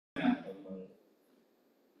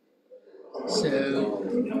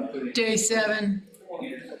So day 7,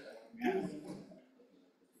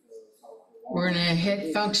 we're gonna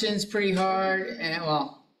hit functions pretty hard, and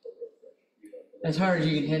well, as hard as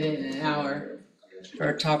you can hit it in an hour for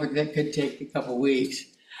a topic that could take a couple weeks.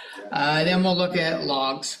 Then we'll look at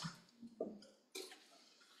logs.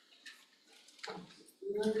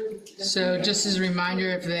 So just as a reminder,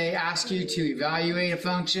 if they ask you to evaluate a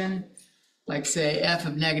function, like say f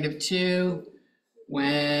of -2,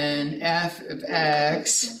 when f of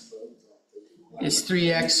x is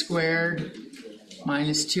 3x squared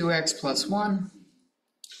minus 2x plus 1.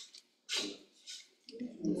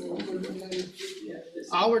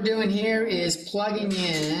 All we're doing here is plugging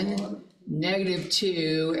in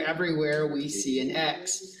 -2 everywhere we see an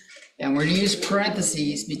x. And we're going to use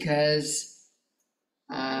parentheses because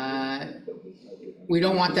we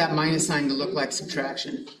don't want that minus sign to look like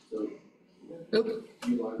subtraction. Oop,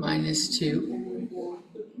 -2.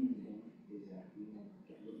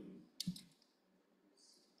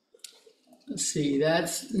 Let's see,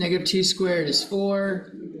 that's -2 squared is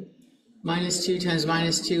 4. -2 times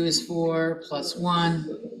 -2 is 4, plus 1.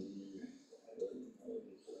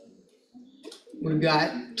 We've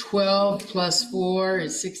got 12 plus 4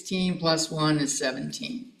 is 16, plus 1 is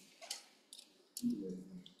 17.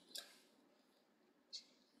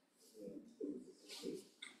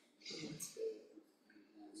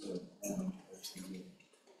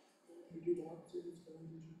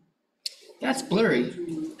 That's blurry.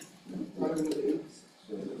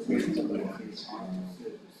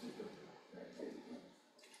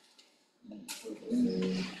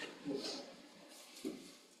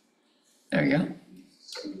 There you go.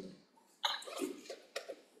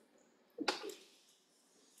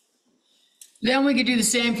 Then we could do the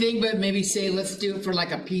same thing, but maybe say, let's do it for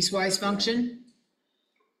like a piecewise function.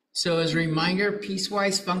 So as a reminder,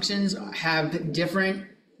 piecewise functions have different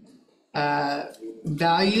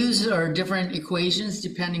values or different equations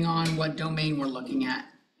depending on what domain we're looking at.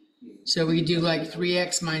 So we could do like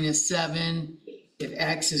 3x minus 7 if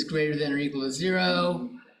x is greater than or equal to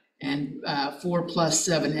 0, and 4 plus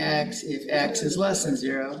 7x if x is less than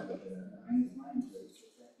 0.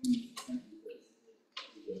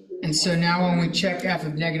 And so now when we check f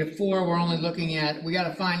of -4, we're only looking at, we got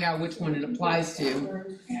to find out which one it applies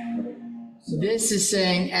to. So this is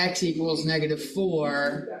saying x equals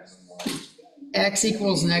 -4. X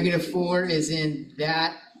equals -4 is in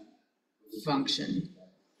that function,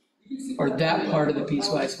 or that part of the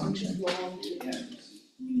piecewise function.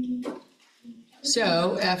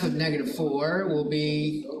 So f of -4 will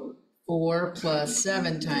be 4 plus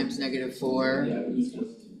 7 times -4.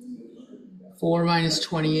 4 minus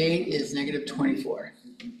 28 is -24.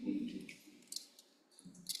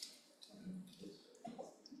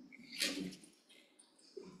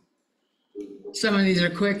 Some of these are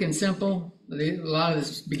quick and simple. A lot of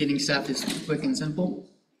this beginning stuff is quick and simple.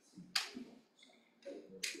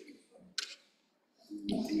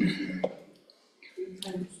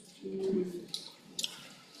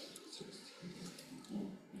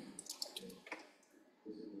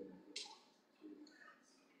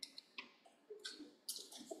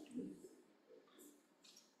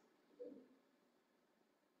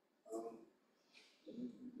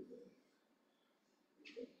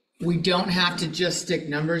 We don't have to just stick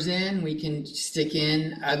numbers in. We can stick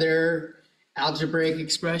in other algebraic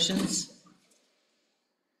expressions.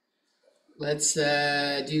 Let's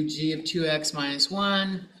do g of 2x minus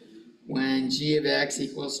 1 when g of x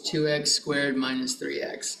equals 2x squared minus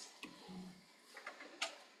 3x.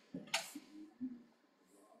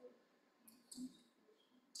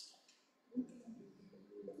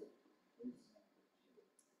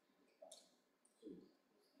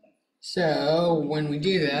 So when we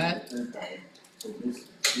do that,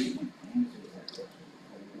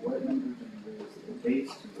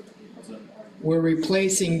 we're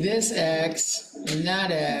replacing this x and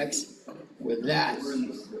that x with that.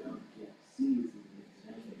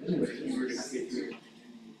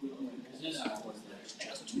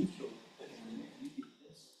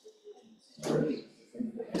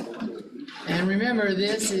 And remember,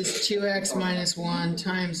 this is 2x minus 1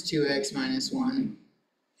 times 2x minus 1.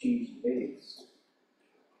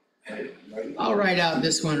 I'll write out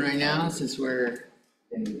this one right now since we're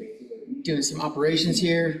doing some operations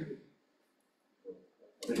here.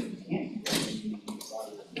 We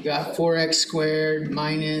got 4x squared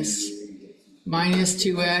minus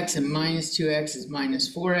 2x, and minus 2x is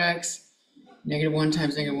minus 4x. -1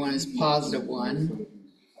 times -1 is +1.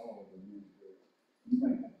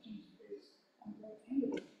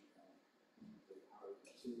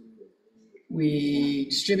 We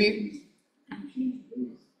distribute.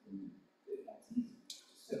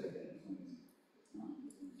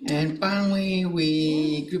 And finally,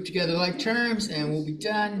 we group together like terms and we'll be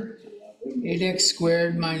done. 8x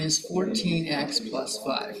squared minus 14x plus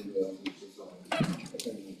 5.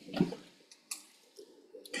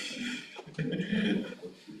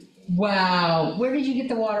 Wow, where did you get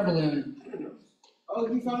the water balloon?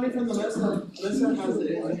 Oh, he found it from the lesson. Lesson has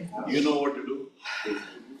it. You know what to do?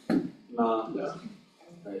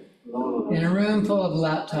 In a room full of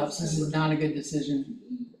laptops, this is not a good decision.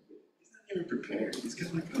 You're prepared. He's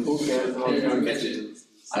got like a. Who cares how you catch it?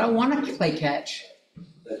 I don't want to play catch.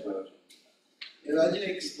 Imagine it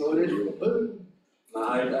exploded.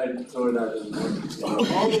 Nah, I throw it at him.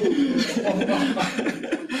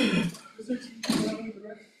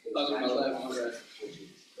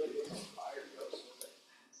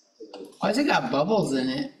 Why has it got bubbles in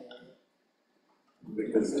it?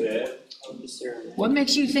 Because, yeah. What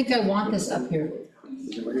makes you think I want this up here?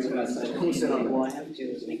 Well, I have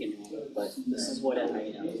to make it normal, but this is what I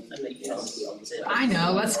think yes. I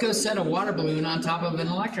know, let's go set a water balloon on top of an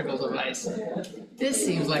electrical device. This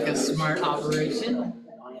seems like a smart operation.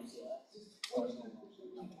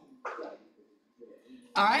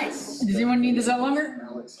 All right, does anyone need this out longer?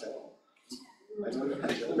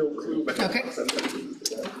 Okay.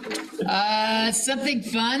 Something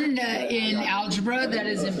fun in algebra that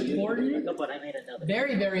is important, No, but I made another.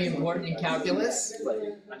 very, very important in calculus,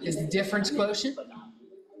 is the difference quotient.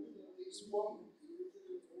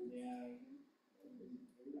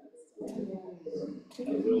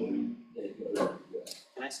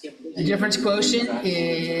 Can I skip? The difference quotient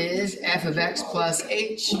is f of x plus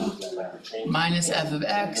h minus f of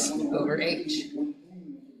x over h.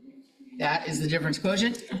 That is the difference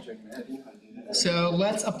quotient. So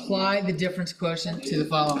let's apply the difference quotient to the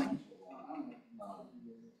following.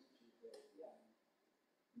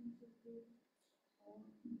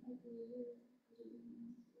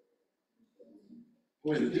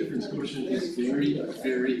 Boy, the difference quotient is very,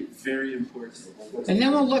 very, very important. And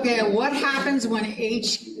then we'll look at what happens when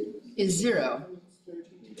h is 0.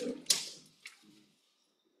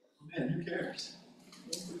 Man, who cares?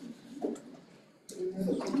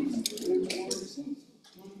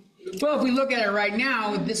 Well, if we look at it right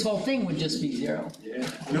now, this whole thing would just be 0. Yeah.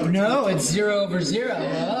 No, it's 0 over 0.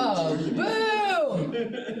 Oh, boom!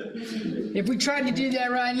 If we tried to do that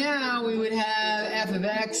right now, we would have f of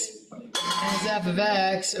x as f of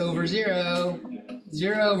x over 0.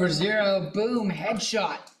 0 over 0, boom,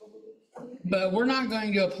 headshot. But we're not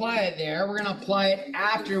going to apply it there. We're going to apply it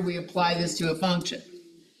after we apply this to a function.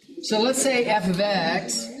 So let's say f of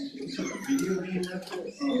x.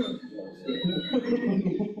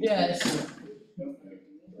 Yes.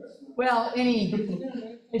 Well,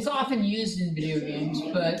 it's often used in video games,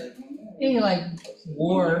 but any like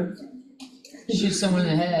war, shoot someone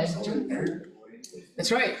in the head.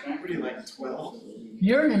 That's right. What are you, like 12?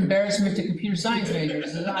 You're an embarrassment to computer science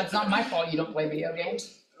majors. It's not my fault you don't play video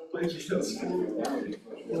games. I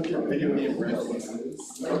don't play video game references.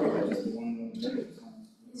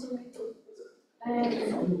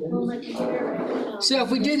 So if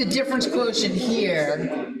we do the difference quotient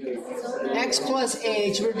here, x plus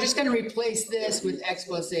h, we're just going to replace this with x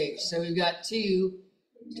plus h. So we've got 2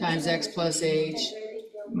 times x plus h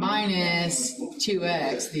minus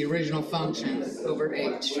 2x, the original function, over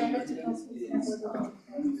h.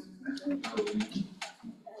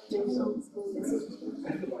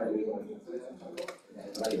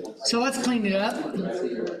 So let's clean it up.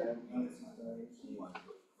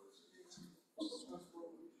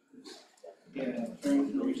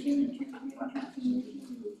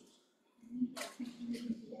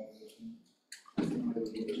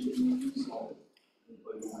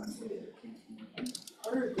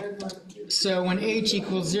 So when h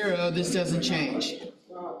equals 0, this doesn't change.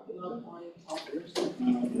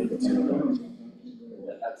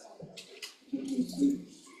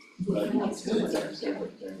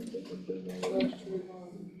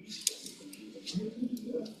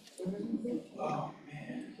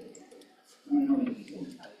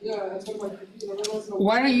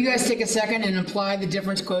 Why don't you guys take a second and apply the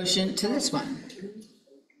difference quotient to this one?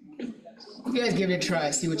 You guys give it a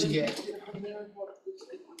try, see what you get.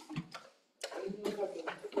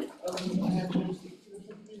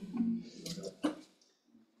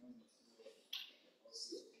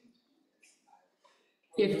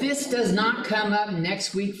 If this does not come up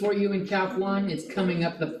next week for you in Calc 1, it's coming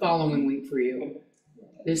up the following week for you.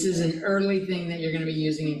 This is an early thing that you're going to be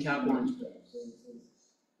using in Calc 1.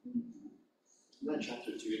 Isn't that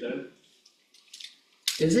chapter 2 though?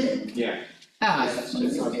 Is it? Yeah. Ah, It's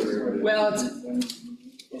not very. well,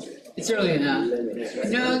 It's early enough.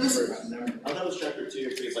 No, this, I thought it was chapter 2,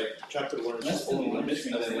 because like chapter 1 is just only limits,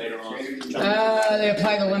 and then later on. they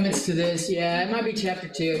apply the limits to this, yeah, it might be chapter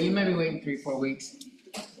 2, you might be waiting 3-4 weeks.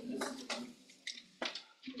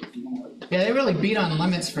 Yeah, they really beat on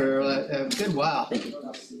limits for a good while.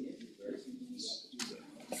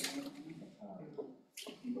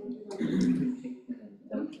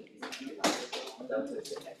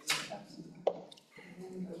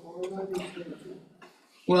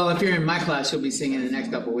 Well, if you're in my class, you'll be seeing it in the next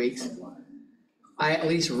couple weeks. I at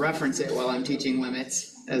least reference it while I'm teaching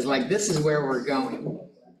limits, as like, this is where we're going.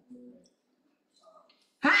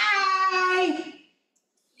 Hi!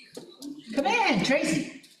 Come in,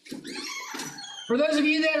 Tracy. For those of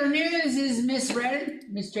you that are new, this is Miss Redden,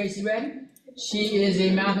 Miss Tracy Redden. She is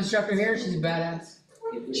a math instructor here, she's a badass.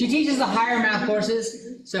 She teaches the higher math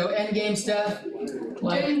courses, so end game stuff.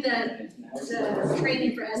 Like, Doing the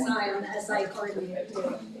training for SI on the SI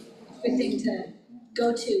coordinator, good thing to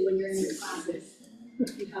go to when you're in your classes.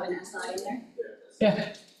 You have an SI in there.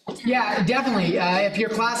 yeah, yeah, definitely. If your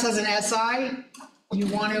class has an SI, you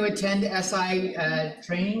want to attend SI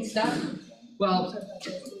training stuff, well,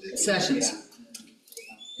 sessions.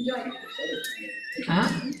 Enjoy it. Huh?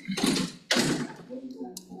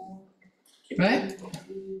 Right?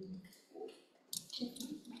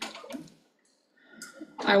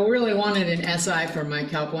 I really wanted an SI for my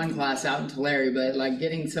Calc 1 class out in Tulare, but like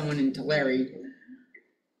getting someone in Tulare,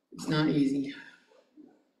 it's not easy.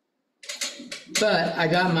 But I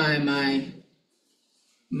got my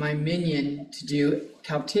minion to do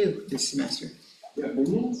Calc 2 this semester. You have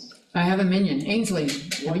minions? I have a minion, Ainsley.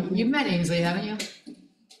 You've met Ainsley, haven't you?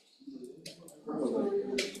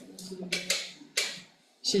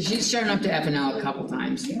 She's shown up to FNL a couple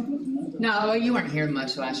times. No, well, you weren't here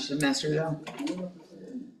much last semester though.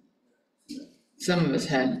 Some of us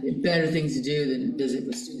had better things to do than visit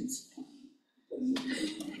with students.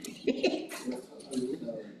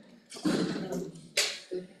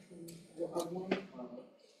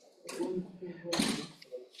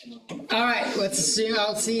 All right, let's assume,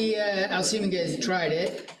 I'll assume you guys tried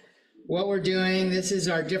it. What we're doing, this is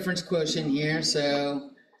our difference quotient here, so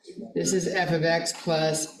this is f of x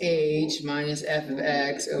plus h minus f of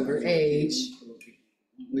x over h.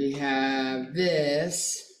 We have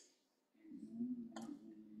this.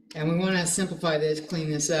 And we want to simplify this,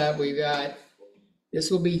 clean this up. We got,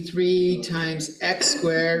 this will be 3 times x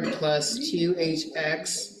squared plus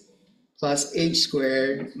 2hx plus h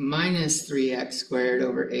squared minus 3x squared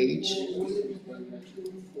over h.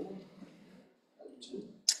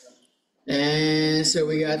 And so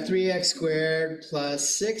we got 3x squared plus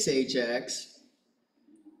 6hx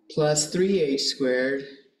plus 3h squared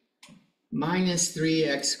minus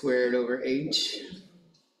 3x squared over h.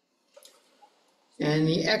 And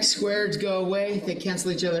the x squareds go away, they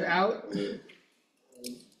cancel each other out.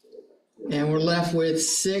 And we're left with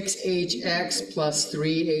 6hx plus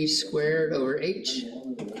 3h squared over h.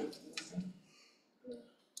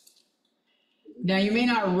 Now you may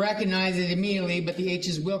not recognize it immediately, but the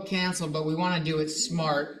h's will cancel, but we want to do it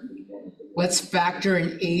smart. Let's factor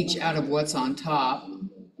an h out of what's on top.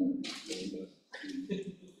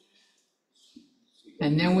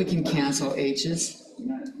 And then we can cancel h's.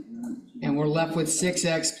 And we're left with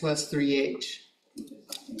 6x plus 3h.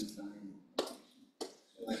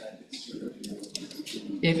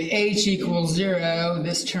 If h equals 0,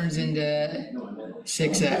 this turns into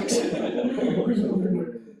 6x.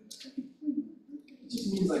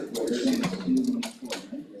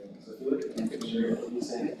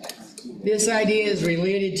 This idea is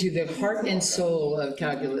related to the heart and soul of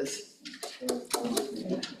calculus.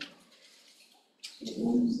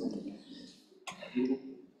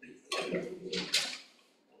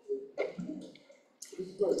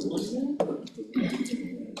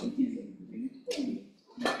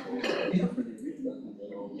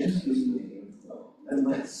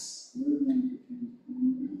 Unless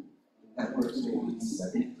that works maybe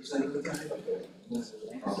 70% of the time.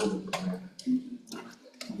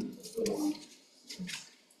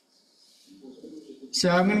 So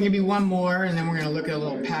I'm going to give you one more, and then we're going to look at a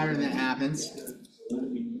little pattern that happens.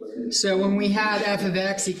 So when we had f of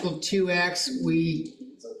x equal 2x,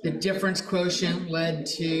 the difference quotient led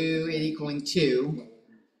to it equaling 2.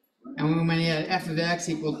 And when we had f of x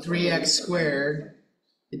equal 3x squared,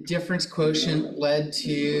 the difference quotient led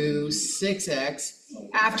to 6x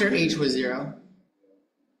after h was 0.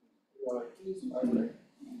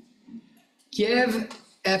 Give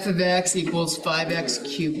f of x equals 5x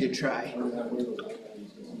cubed a try.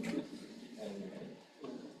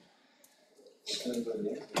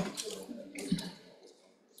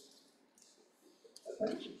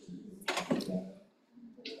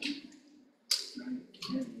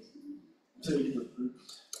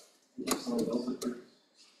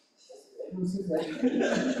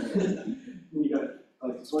 You got,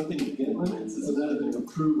 like, it's one thing to get limits, it's another thing to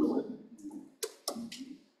approve a limit.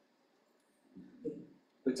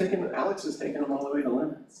 Alex is taking them all the way to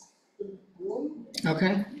limits.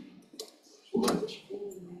 Okay, Too much.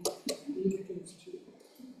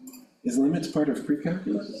 Is limits part of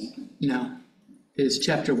pre-calculus? no, it's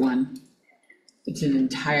chapter 1. It's an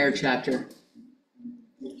entire chapter.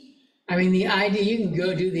 I mean, the idea, you can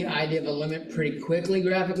go do the idea of a limit pretty quickly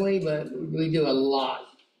graphically, but we do a lot,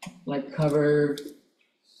 like cover.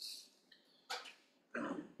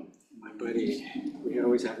 My buddy, we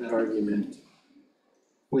always have that argument.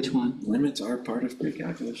 Which one? Limits are part of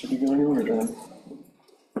pre-calculus, should be going over them.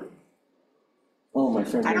 Oh, my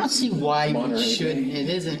friend. I don't see why we Monterey shouldn't, Bay. it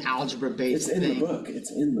is an algebra-based It's in the thing, book,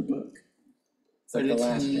 it's in the book. It's but like the it's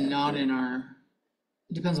last chapter. not in our,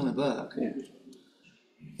 it depends on the book. Yeah.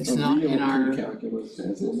 It's A not real in our, pre-calculus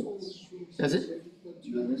has limits. does it?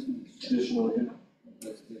 Additional, yeah.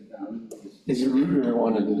 Is it? Ruger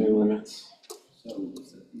wanted to do limits.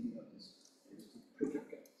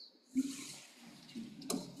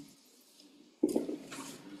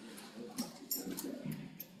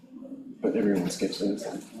 But everyone skips this.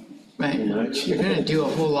 Right, Too much. you're gonna do a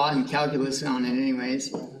whole lot in calculus on it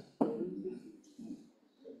anyways.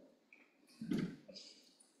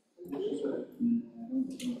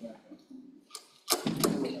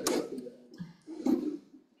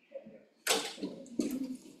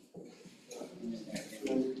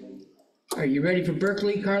 Are you ready for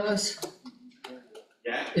Berkeley, Carlos?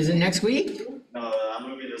 Yeah, Is it next week? no, I'm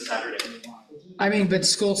gonna be this Saturday. I mean, but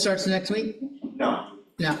school starts next week? No,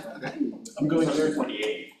 No, okay. I'm going it's there.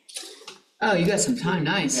 28. Oh, you got some time,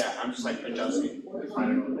 nice. Yeah, I'm just like adjusting,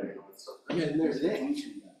 finding what they're doing, so. I'm heading there today.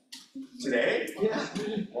 Today? Yeah.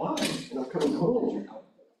 Why? And I'm coming home.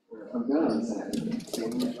 I'm gone on Saturday.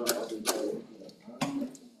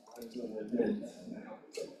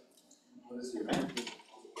 What is the event?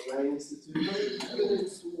 Design Institute.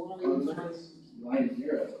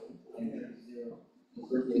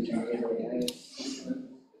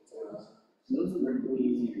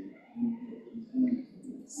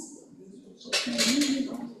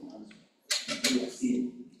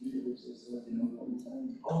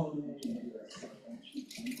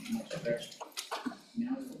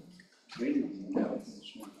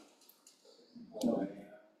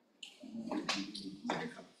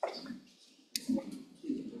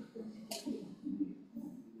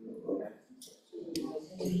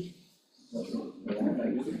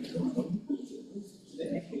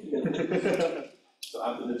 So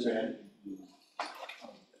after the trend.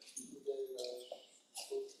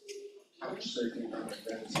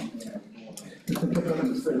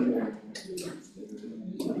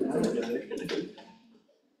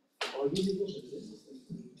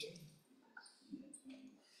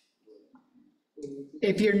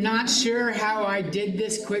 If you're not sure how I did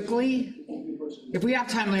this quickly, if we have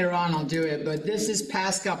time later on, I'll do it, but this is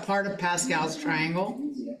Pascal, part of Pascal's triangle.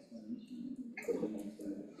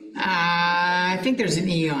 I think there's an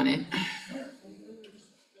E on it.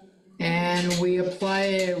 And we apply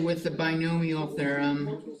it with the binomial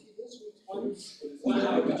theorem.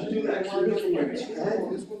 Wow, did you do that cube in your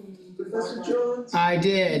head, Professor Jones? I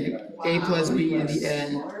did, A plus B to the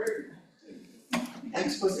N.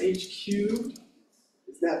 X plus H cubed?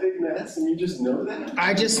 It's that big mess and you just know that?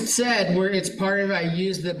 I just said where it's part of, I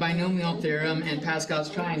used the binomial theorem and Pascal's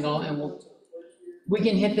triangle, and we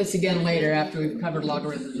can hit this again later after we've covered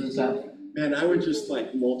logarithms and stuff. Man, I would just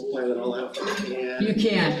like multiply that all out by hand. You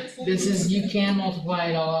can, you can multiply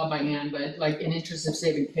it all out by hand, but like in interest of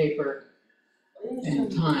saving paper and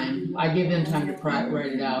time, I give them time to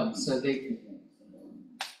write it out, so they,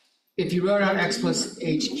 if you wrote out X plus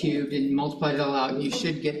H cubed and multiplied it all out, you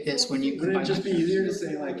should get this when you Wouldn't combine it just be it. easier to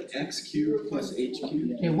say like X cubed plus H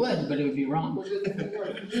cubed? It would, but it would be wrong.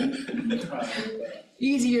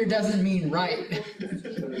 Easier doesn't mean right.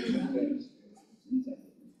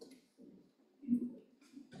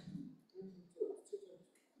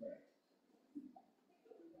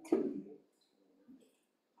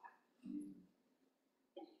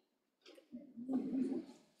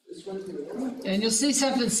 And you'll see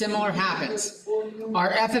something similar happens.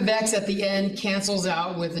 Our f of x at the end cancels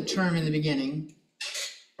out with a term in the beginning.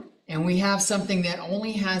 And we have something that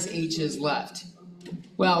only has h's left.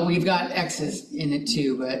 Well, we've got x's in it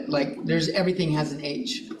too, but like everything has an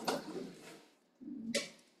h.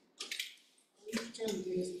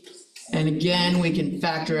 And again, we can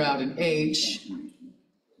factor out an h.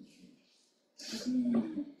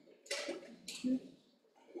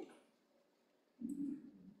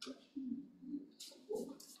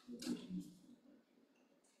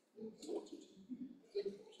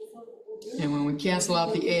 And when we cancel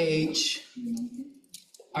out the H,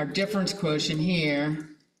 our difference quotient here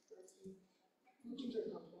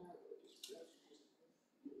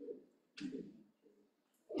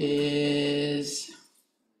is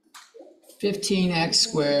 15x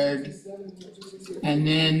squared. And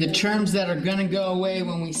then the terms that are gonna go away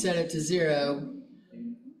when we set it to 0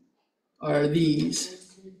 are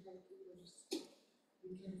these.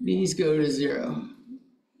 These go to 0.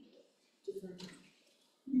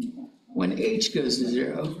 When H goes to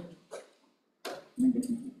 0,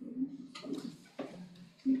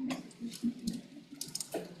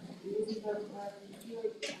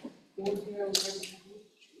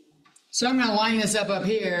 so I'm gonna line this up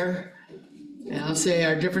here, and I'll say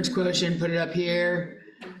our difference quotient, put it up here.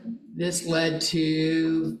 This led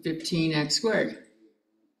to 15x squared.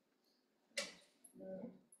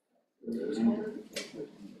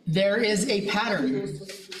 There is a pattern.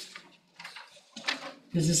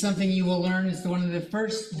 This is something you will learn. It's one of the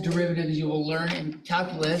first derivatives you will learn in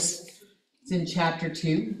calculus. It's in chapter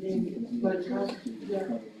 2.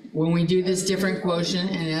 When we do this different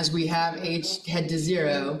quotient, and as we have H head to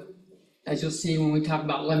 0, as you'll see when we talk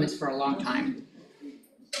about limits for a long time,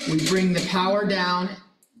 we bring the power down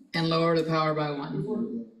and lower the power by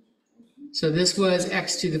 1. So this was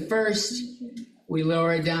x to the first. We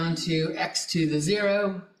lower it down to x to the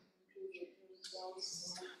 0.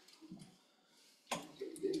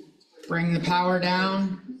 Bring the power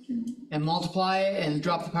down and multiply it and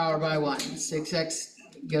drop the power by 1. 6x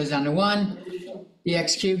goes down to 1. The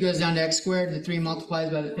x cubed goes down to x squared. The 3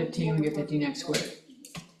 multiplies by the 15, we get 15x squared.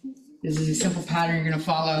 This is a simple pattern you're going to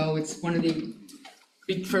follow. It's one of the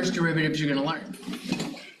big first derivatives you're going to learn.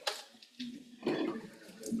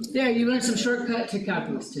 There, you learned some shortcut to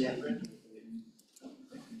calculus today.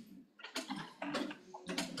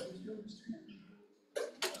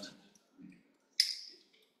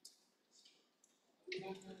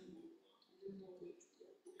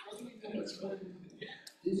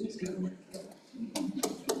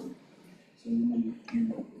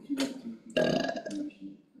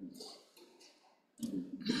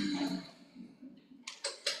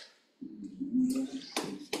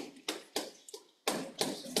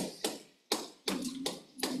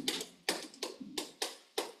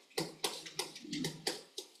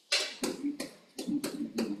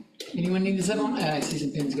 Anyone need this other one? I see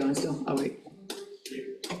some pins going still. I'll wait.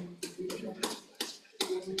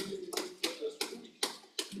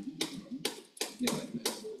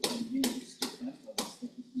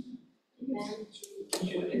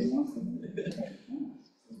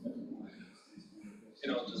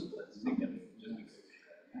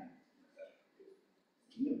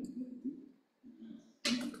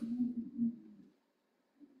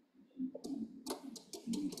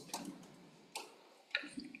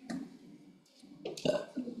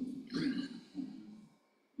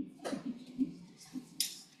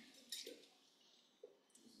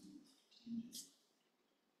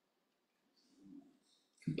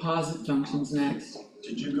 Composite functions next.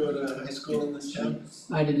 Did you go to high school in this town?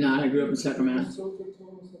 I did not. I grew up in Sacramento.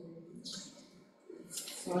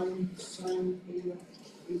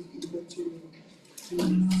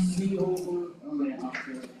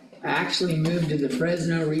 I actually moved to the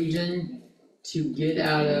Fresno region to get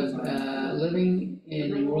out of living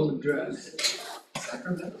in a world of drugs.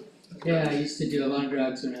 Sacramento? Yeah, I used to do a lot of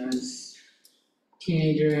drugs when I was a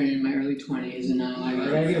teenager and in my early 20s, and I'm like, I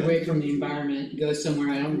gotta get away from the environment, go somewhere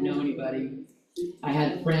I don't know anybody. I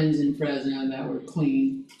had friends in Fresno that were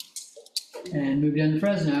clean, and moved down to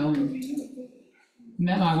Fresno and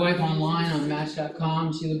met my wife online on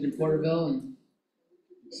Match.com. She lived in Porterville, and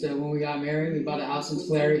so when we got married, we bought a house in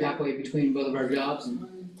Tulare halfway between both of our jobs and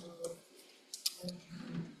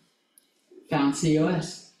found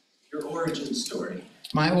COS. Your origin story.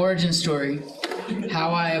 My origin story,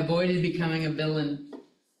 how I avoided becoming a villain.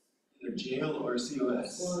 Either jail or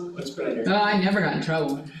COS. What's better? Oh, I never got in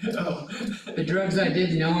trouble. Oh. The drugs I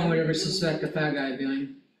did, no one would ever suspect a fat guy of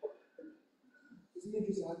doing.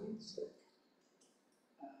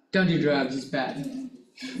 Don't do drugs, it's bad.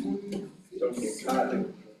 Don't get caught.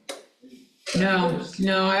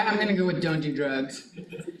 No, I'm gonna go with don't do drugs.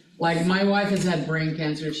 Like, my wife has had brain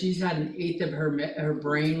cancer, she's had 1/8 of her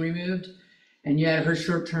brain removed, and yet her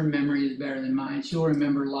short-term memory is better than mine. She'll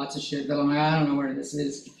remember lots of shit, but I'm like, I don't know where this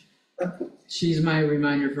is. She's my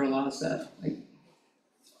reminder for a lot of stuff, like.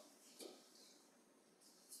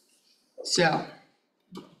 So,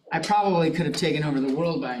 I probably could have taken over the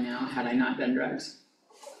world by now had I not done drugs.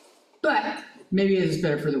 But maybe it is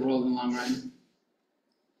better for the world in the long run.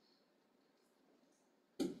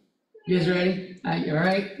 You guys ready? All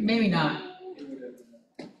right, maybe not.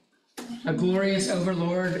 a glorious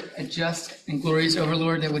overlord, a just and glorious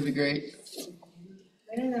overlord, that would be great.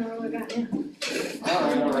 I don't know what I got now.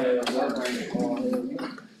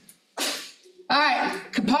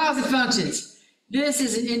 Alright, composite functions. This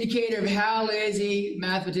is an indicator of how lazy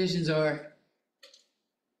mathematicians are.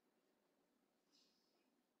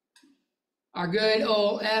 Our good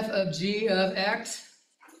old f of g of x.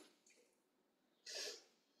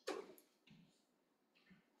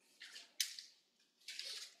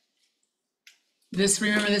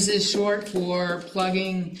 Remember, this is short for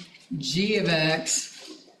plugging g of x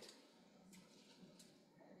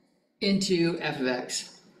into f of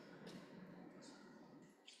x.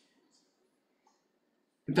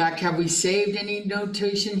 In fact, have we saved any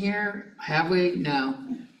notation here? Have we? No.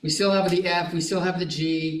 We still have the f, we still have the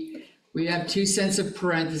g, we have 2 sets of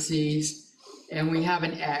parentheses, and we have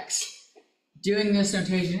an x. Doing this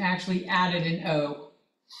notation actually added an o.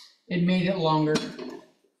 It made it longer.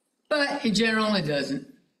 But in general, it doesn't.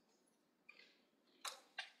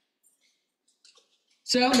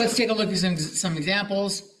 So let's take a look at some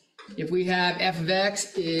examples. If we have f of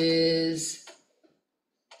x is,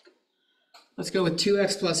 let's go with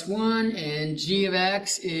 2x plus 1, and g of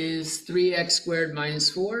x is 3x squared minus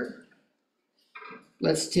 4.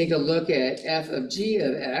 Let's take a look at f of g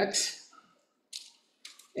of x,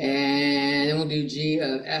 and then we'll do g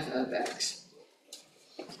of f of x.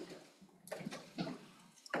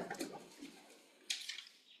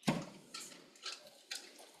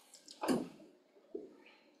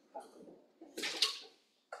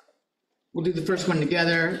 We'll do the first one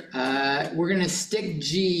together. We're going to stick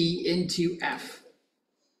g into f.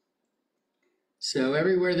 So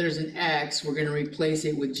everywhere there's an x, we're going to replace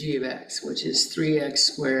it with g of x, which is 3x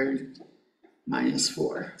squared minus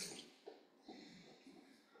 4.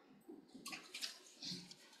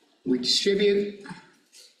 We distribute.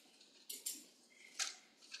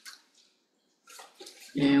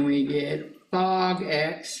 And we get fog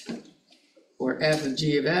x, or f of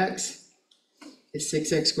g of x, is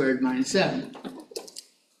 6x squared minus 7.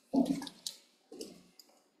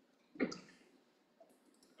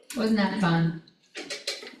 Wasn't that fun?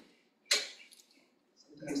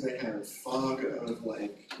 Sometimes they have a fog of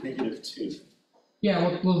like -2.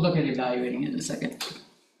 Yeah, we'll look at evaluating it in a second.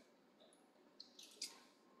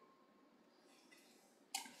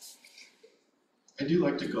 I do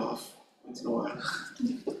like to golf once in a while.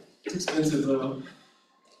 It's expensive though.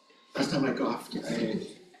 Last time I golfed, I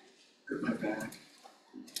hurt my back.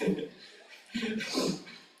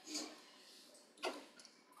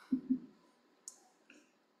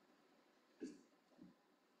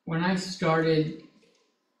 When I started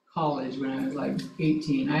college, when I was like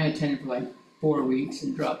 18, I attended for like 4 weeks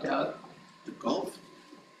and dropped out. The golf?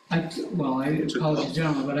 I did college in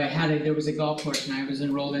general, but there was a golf course and I was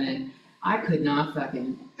enrolled in it. I could not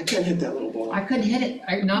fucking, I can't hit that little ball. I couldn't hit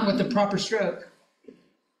it, not with the proper stroke.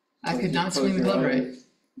 I could not swing the glove right.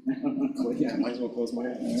 So yeah, I might as well close my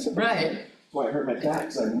eyes. Right. Boy, I hurt my back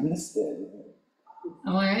because I missed it.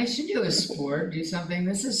 I'm like, I should do a sport, do something.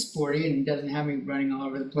 This is sporty and doesn't have me running all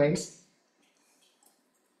over the place.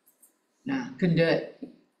 No, couldn't do it.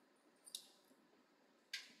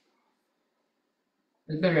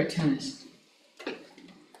 I was better at tennis.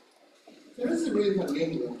 Tennis is a really fun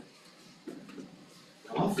game though.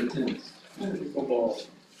 Golf or tennis? Football.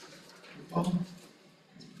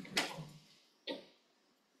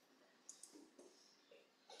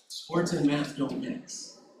 Sports and math don't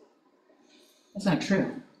mix. That's not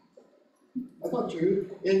true. That's not true.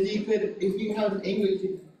 And you could, if you have English,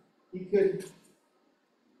 you could,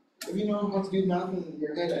 if you know how to do math in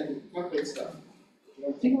your head and calculate stuff.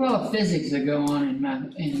 Think of all the physics that go on in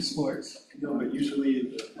math, in sports. No, but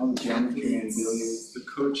usually all the geometry and billiards, the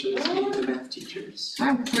coaches need the math teachers.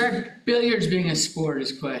 Billiards being a sport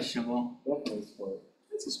is questionable. Definitely sport.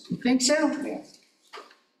 It's a sport. You think so? Yeah.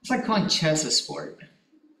 It's like calling chess a sport.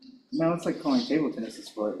 No, it's like calling table tennis a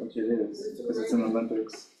sport, which it is, because it's in the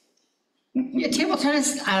Olympics. Yeah, table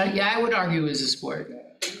tennis, I would argue is a sport.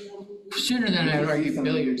 Sooner than I would argue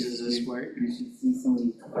billiards is a sport. You should see some of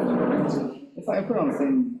these. It's like I put on the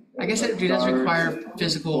same. I guess it does require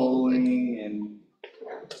physical. Bowling and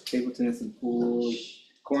table tennis and pool,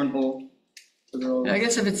 cornhole. I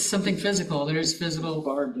guess if it's something physical, there's physical.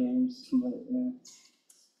 Card games, but yeah.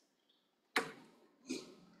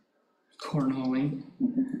 Cornholing.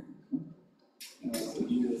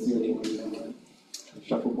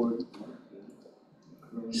 Shuffleboard.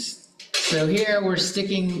 So here we're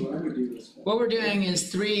sticking, what we're doing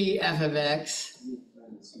is 3 f of x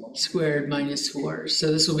squared minus 4.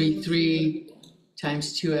 So this will be 3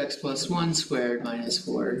 times 2x plus 1 squared minus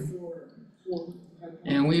 4.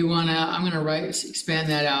 And we wanna, I'm gonna expand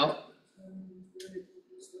that out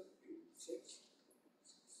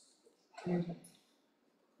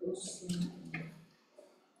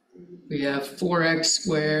We have 4x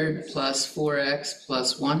squared plus 4x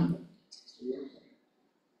plus 1.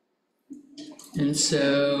 And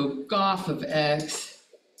so gof of x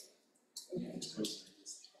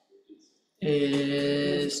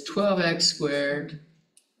is 12x squared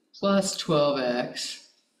plus 12x.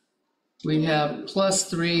 We have plus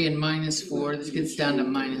 3 and minus 4. This gets down to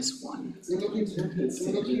minus 1. We're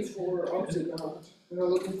looking for opposite now. We're not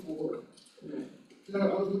looking for, I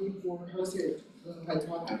was looking for, how to say it,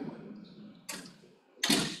 hypotenuse.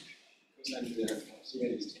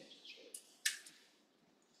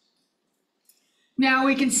 Now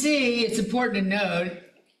we can see, it's important to note,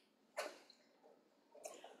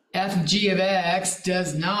 f of g of x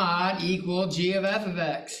does not equal g of f of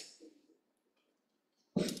x.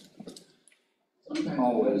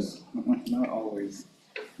 Always, not always.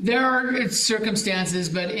 There are circumstances,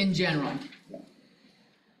 but in general.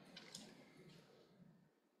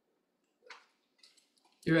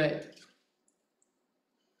 You're right.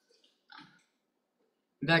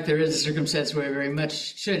 In fact, there is a circumstance where very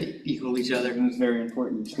much should equal each other. It was very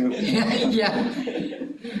important too. Yeah.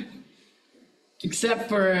 Except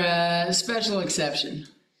for a special exception,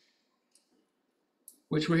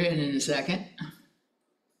 which we're hitting in a second.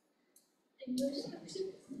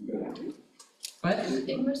 What?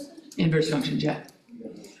 Inverse functions, yeah.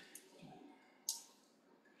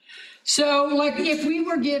 So, like, if we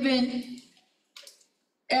were given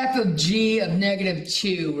f of g of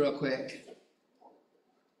 -2 real quick.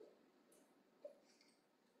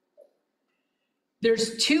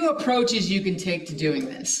 There's two approaches you can take to doing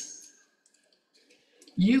this.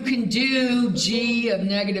 You can do g of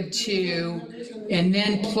 -2 and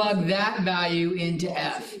then plug that value into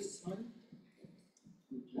f.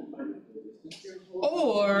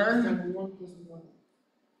 Or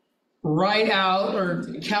write out or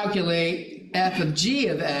calculate f of g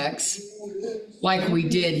of x like we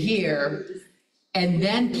did here, and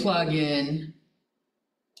then plug in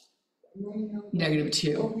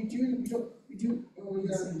 -2. Oh, we do,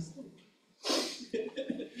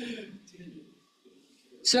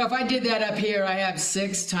 So if I did that up here, I have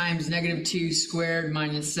 6 times -2 squared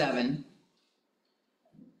minus 7.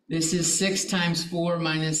 This is 6 times 4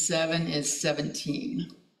 minus 7 is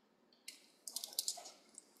 17.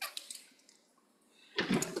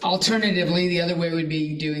 Alternatively, the other way would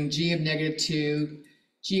be doing g of -2.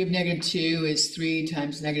 G of -2 is 3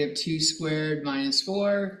 times -2 squared minus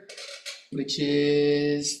 4, which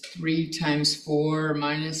is 3 times 4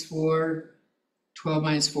 minus 4. 12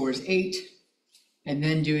 minus 4 is 8. And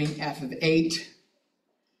then doing f of 8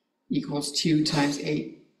 equals 2 times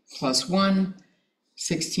 8 plus 1.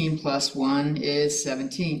 16 plus 1 is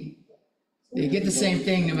 17. You get the same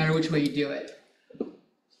thing no matter which way you do it.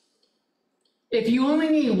 If you only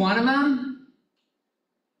need one of them,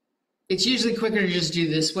 it's usually quicker to just do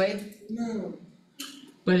this way. no,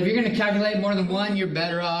 But if you're going to calculate more than one, you're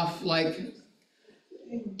better off like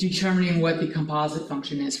determining what the composite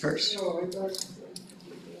function is first. no, I thought.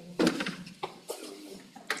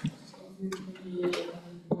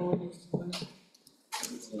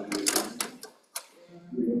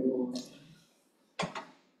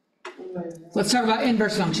 Let's talk about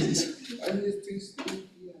inverse functions. I just think,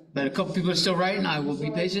 yeah. But a couple people are still writing. I will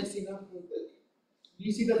be patient. Do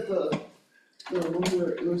you see that the one where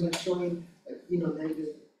it was like showing, like, you know,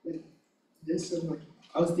 negative, like this, and like,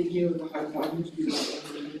 I was thinking of the hypotenuse because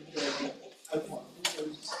underneath the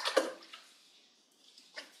hypotenuse.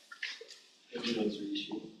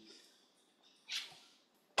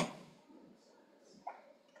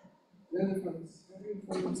 Then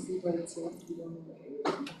if I'm sleep by itself, you don't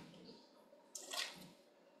know.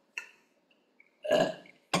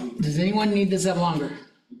 Does anyone need this up longer?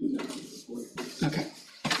 Okay.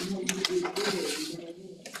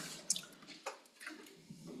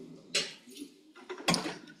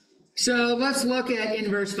 So let's look at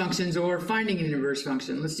inverse functions or finding an inverse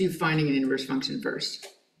function. Let's do finding an inverse function first.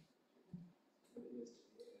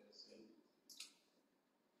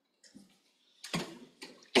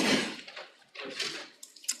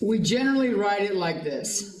 We generally write it like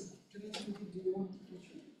this.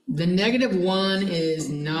 The -1 is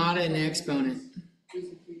not an exponent.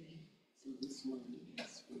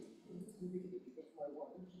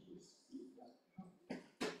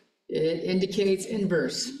 It indicates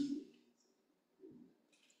inverse.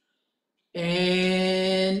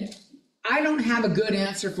 And I don't have a good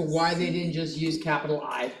answer for why they didn't just use capital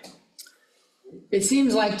I. It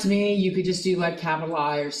seems like to me you could just do like capital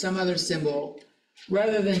I or some other symbol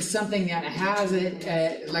rather than something that has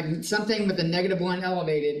it, like something with the -1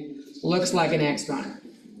 elevated looks like an exponent.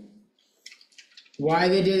 Why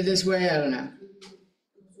they did it this way, I don't know.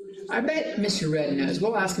 I bet Mr. Red knows.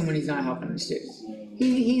 We'll ask him when he's not helping the students.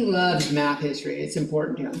 He loves math history. It's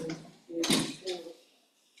important to him.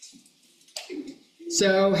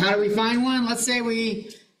 So how do we find one? Let's say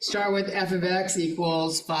we start with f of x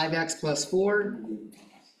equals 5x plus 4.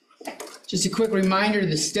 Just a quick reminder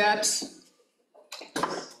of the steps.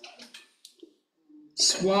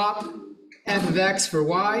 Swap f of x for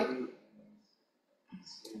y.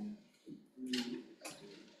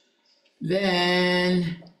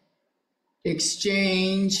 Then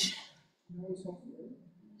exchange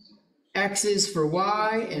x's for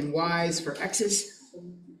y and y's for x's.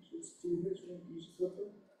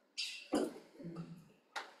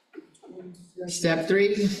 Step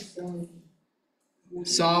 3,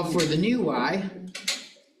 solve for the new y.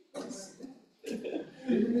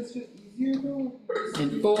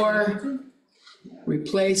 And 4,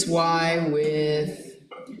 replace y with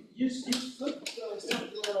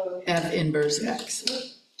f inverse x.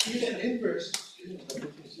 Use an inverse.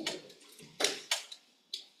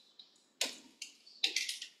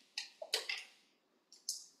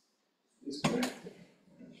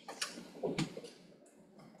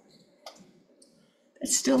 It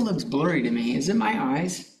still looks blurry to me. Is it my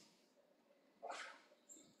eyes?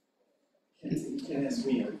 You can ask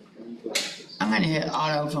me. I'm gonna hit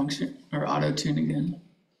auto function or auto tune again.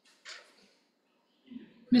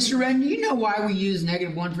 Mr. Redden, do you know why we use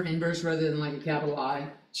 -1 for inverse rather than like a capital I,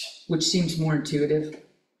 which seems more intuitive?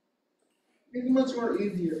 Make it much more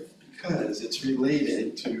easier. Because it's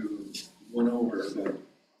related to 1/, but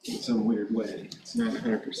in some weird way. It's not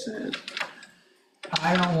 100%.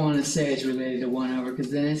 I don't want to say it's related to 1/, because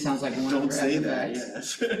then it sounds like 1/. Don't say f of that,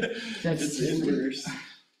 x. yes. That's It's inverse.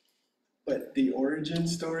 But the origin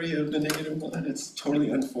story of the -1, it's totally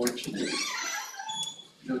unfortunate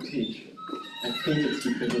notation. I think it's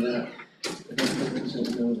because of that. I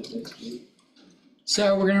don't know the history.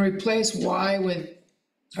 So we're gonna replace y with,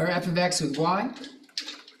 or f of x with y.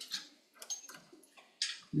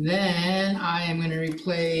 Then I am gonna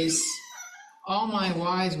replace all my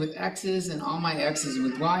y's with x's and all my x's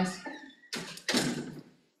with y's.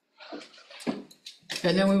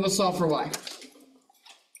 And then we will solve for y.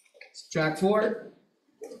 Subtract 4.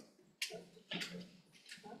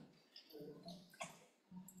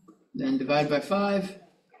 Then divide by 5.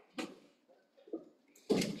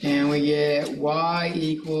 And we get y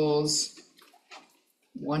equals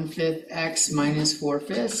 1/5 x minus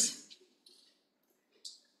 4/5.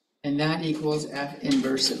 And that equals f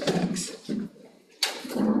inverse of x.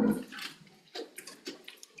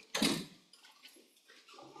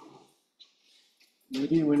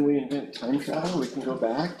 Maybe when we invent time travel, we can go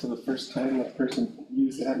back to the first time that person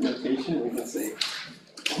used that notation, we can say,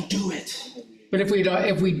 don't do it. But if we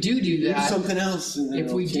do Do that, something else and then if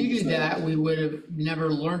it'll we change do that, we would have never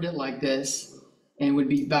learned it like this and would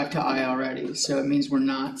be back to I already. So it means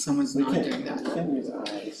someone's We not can't- doing that. We can't use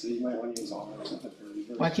I, so you might want to use R or something for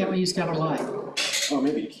reverse. Why can't we use capital I? Oh,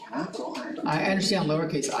 maybe capital I. I understand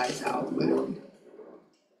lowercase I is out, but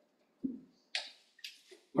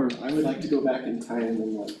Or I would like to go back in time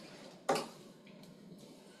and like,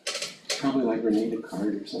 probably like Rene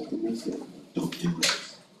Descartes or something, and say, don't do it.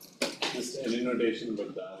 Just any notation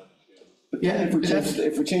but that. But Yeah, if we but change, that's-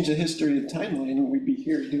 if we change the history of the timeline, we'd be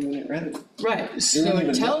here doing it right. right, so don't it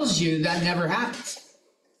even tells you that never happens.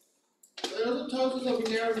 It also tells us that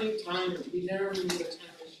we never need time, we never need a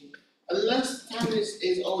time machine. Unless time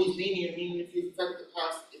is always linear, meaning if you affect the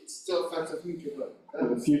past, it still affects the future, but.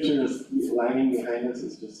 The future is lagging behind us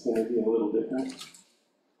is just gonna be a little different.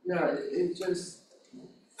 Yeah, it's just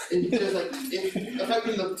like, if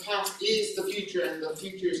affecting the past is the future and the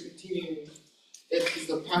future is continuing, if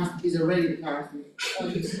the past is already the past.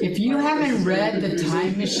 If you haven't read The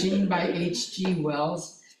Time Machine by H.G.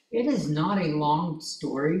 Wells, it is not a long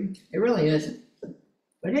story. It really isn't.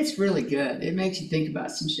 But it's really good. It makes you think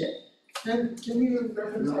about some shit. Can we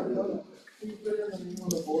reference that note? Can you put it on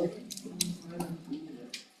the board?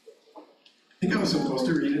 I think I was supposed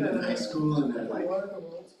to read it in high school and I like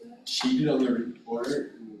cheated on the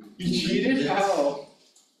report. You cheated? How?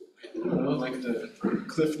 I don't know, like the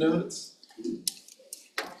Cliff Notes.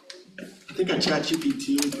 I think I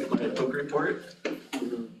ChatGPT'd my book report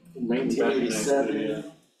in 1987.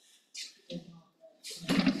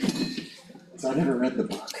 So I never read the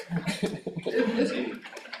book.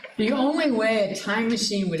 The only way a time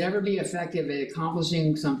machine would ever be effective at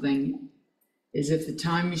accomplishing something is if the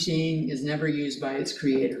time machine is never used by its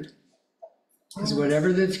creator. Because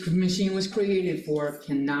whatever the machine was created for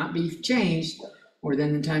cannot be changed, or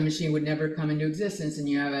then the time machine would never come into existence and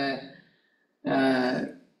you have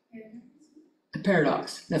a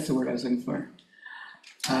paradox. That's the word I was looking for.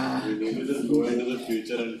 We need to just go into the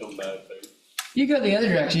future and come back, right? You go the other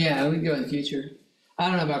direction, yeah, we can go in the future. I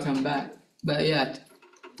don't know about coming back, but yeah,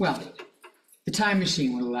 well, the time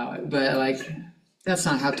machine would allow it, but like, that's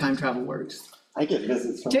not how time travel works. I get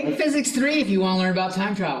visits from. Take physics 3 if you wanna learn about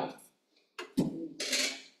time travel.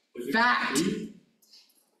 Is it Fact. free?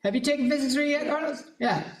 Have you taken physics 3 yet, Carlos?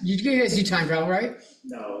 Yeah, you guys do time travel, right?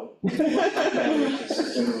 No.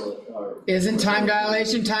 General, or. Isn't time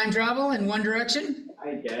dilation time travel in one direction?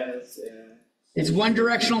 I guess, yeah, It's one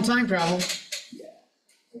directional time travel.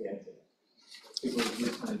 I guess. People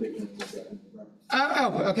use kind of different with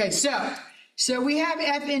that. Okay, so we have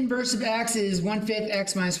f inverse of x is 1/5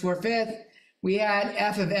 x minus 4/5. We had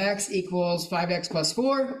f of x equals 5x plus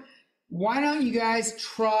 4. Why don't you guys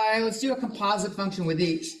try, let's do a composite function with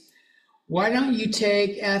these. Why don't you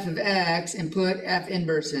take f of x and put f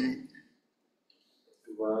inverse in it?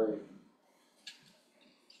 Why?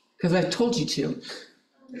 Because I've told you to.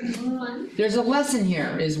 There's a lesson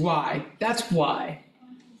here, is why. That's why.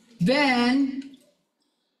 Then,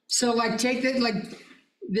 so like take that, like,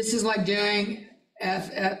 this is like doing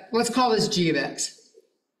let's call this g of x.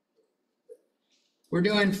 We're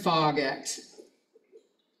doing fog x.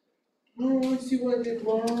 Oh, I see what I did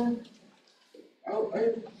wrong.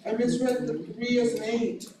 I misread the 3 as an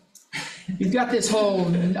 8. You've got this whole,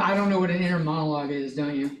 I don't know what an inner monologue is,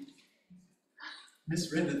 don't you?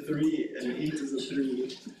 Misread the 3 and an 8 is a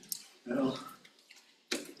 3. That'll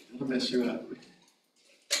mess you up.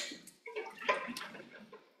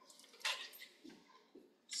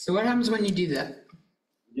 So what happens when you do that?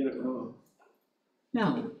 You get it wrong.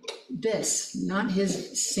 No, this, not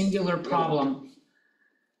his singular problem.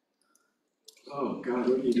 Oh, God,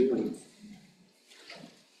 what are you doing?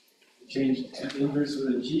 Change f inverse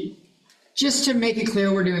with a g? Just to make it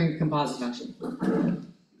clear, we're doing a composite function.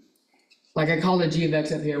 Like I called a g of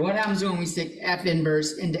x up here. What happens when we stick f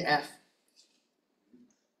inverse into f?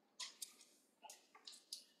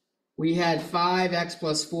 We had 5x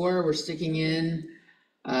plus 4, we're sticking in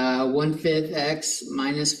 1/5 x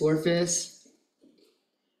minus 4/5.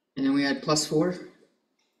 And then we had plus 4.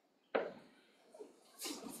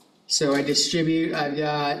 So I distribute, I've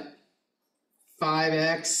got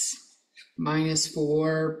 5x minus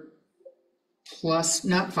 4 plus,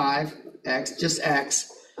 not 5x, just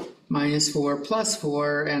x, minus 4 plus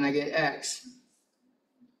 4, and I get x.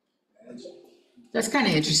 That's kind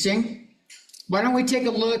of interesting. Why don't we take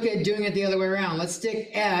a look at doing it the other way around? Let's stick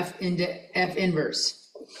f into f inverse.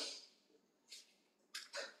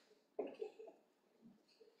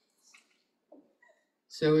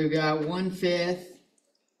 So we've got 1/5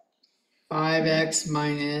 5x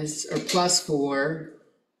minus, or plus 4,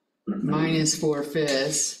 minus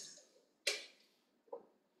 4/5.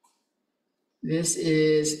 This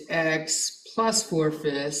is x plus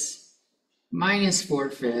 4/5 minus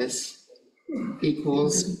 4/5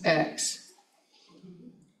 equals x.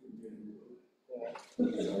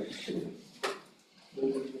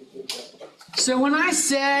 So when I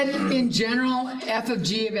said in general f of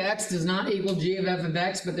g of x does not equal g of f of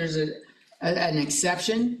x, but there's an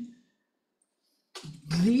exception,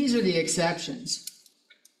 these are the exceptions.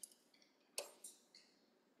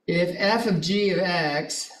 If f of g of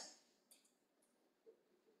x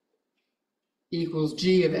equals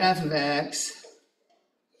g of f of x,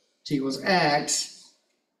 which equals x,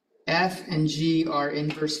 f and g are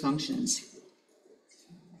inverse functions.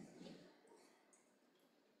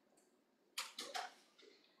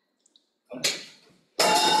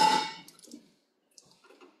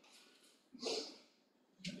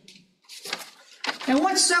 And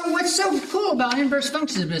what's so cool about inverse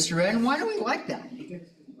functions, Mr. Red, and why do we like them?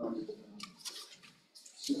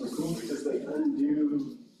 Super cool because they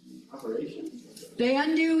undo operations. They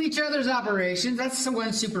undo each other's operations. That's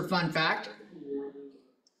one super fun fact.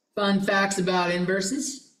 Fun facts about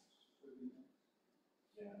inverses.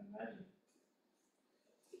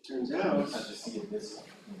 Turns out.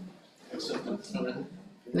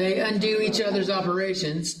 They undo each other's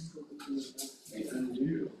operations. They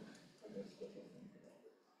undo.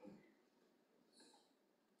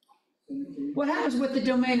 What happens with the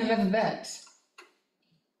domain of f of x?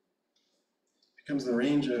 Becomes the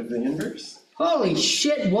range of the inverse. Holy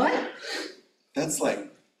shit, what? That's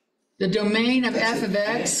like. The domain of that's f of x?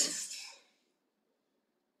 advanced.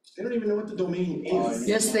 They don't even know what the domain is.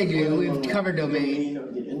 Yes, they do. We've covered domain. Domain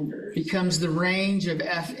of the inverse. Becomes the range of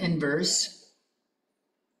f inverse.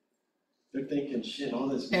 They're thinking, shit, all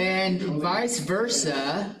this. And vice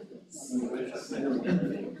versa.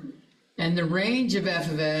 And the range of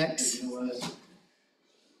f of x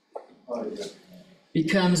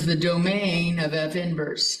becomes the domain of f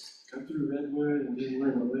inverse. Come through Redwood and then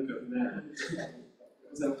learn to look up that.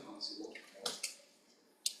 Is that possible?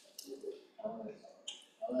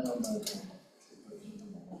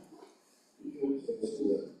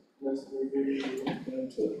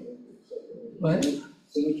 What?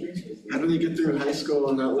 How do they get through high school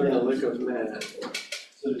and not learn a lick of math?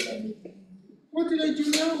 What did I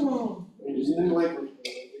do now wrong? You didn't like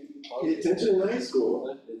pay attention in high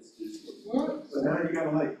school. What? So now you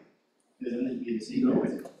gotta like, know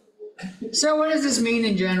it. So what does this mean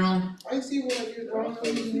in general? I see what I did wrong, I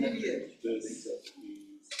was an idiot.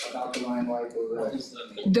 About the line like those.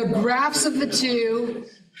 The graphs of the two,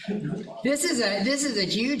 this is a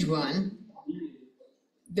huge one.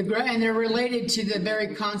 And they're related to the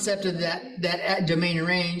very concept of that domain and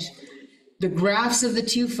range. The graphs of the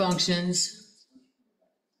two functions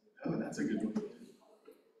Oh, that's a good one.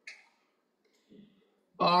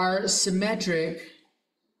 are symmetric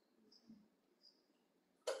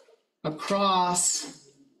across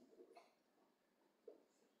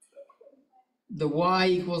the y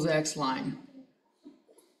equals x line.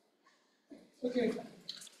 Okay.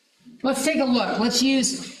 Let's take a look. Let's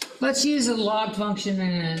use a log function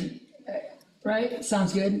and, right?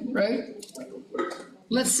 Sounds good, right?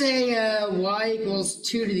 Let's say y equals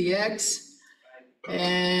 2 to the x,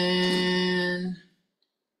 and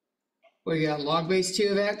what do you got, log base 2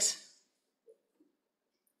 of x?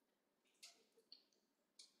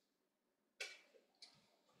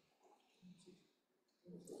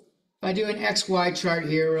 If I do an XY chart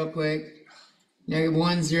here real quick,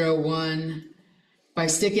 -1, 0, 1. If I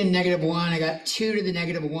stick in -1, I got 2 to the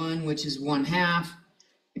 -1, which is 1/2.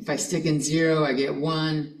 If I stick in 0, I get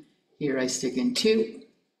 1. Here I stick in 2.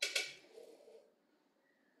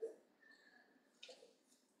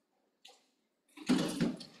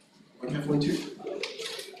 One half, 1, 2.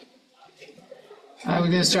 I was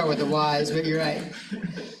gonna start with the y's, but you're right.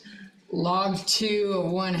 Log 2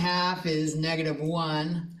 of 1/2 is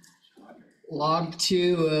 -1. Log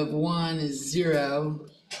 2 of 1 is 0.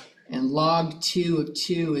 And log 2 of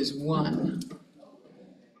 2 is 1.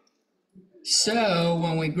 So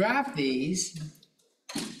when we graph these,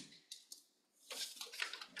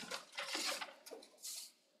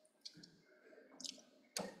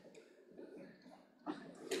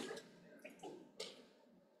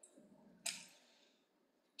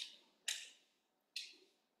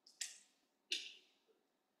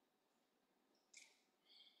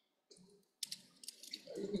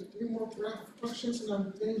 You get 3 more graph questions and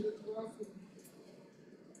I'm finished with the graph.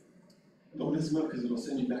 Don't mess them up because it'll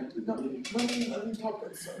send you back to the beginning. Let me talk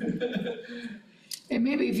about something. and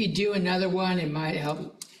maybe if you do another one, it might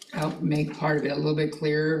help make part of it a little bit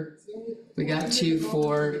clearer. We got 2,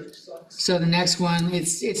 4. So the next one, it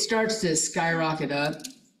starts to skyrocket up.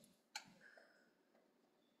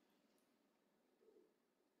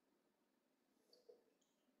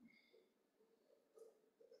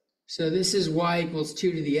 So this is y equals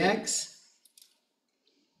 2 to the x.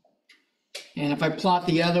 And if I plot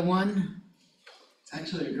the other one, It's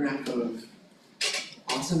actually a graph of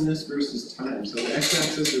awesomeness versus time. So the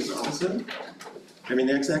x-axis is awesome.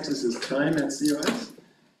 The x-axis is time at COS.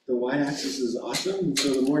 The y-axis is awesome. And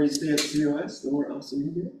so the more you stay at COS, the more awesome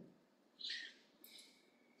you get.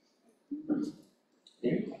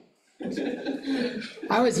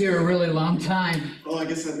 I was here a really long time. Oh, I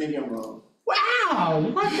guess that maybe I'm wrong. Wow,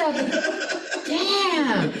 what the,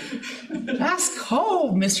 damn, that's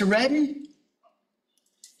cold, Mr. Redden.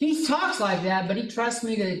 He talks like that, but he trusts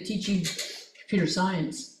me to teach you computer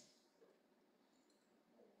science.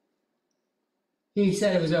 He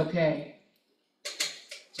said it was okay.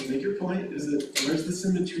 So make your point. Where's the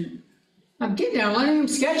symmetry? I'm getting there, I'm letting him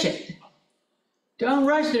sketch it. Don't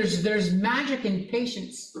rush, there's magic in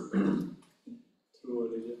patience.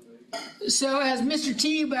 So as Mr.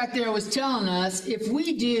 T back there was telling us, if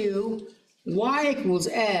we do y equals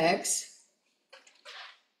x,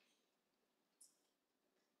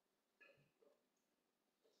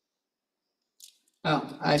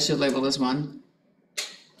 oh, I should label this one.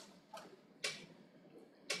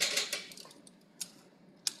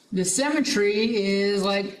 The symmetry is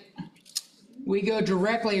like, we go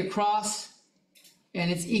directly across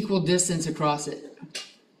and it's equal distance across it.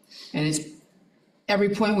 And it's every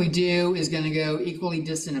point we do is going to go equally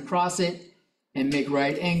distant across it and make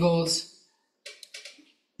right angles.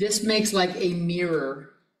 This makes like a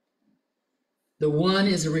mirror. The one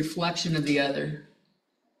is a reflection of the other.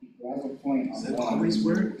 You have a point Does on that one, always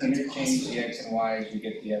work? That's interchange awesome. the x and y as you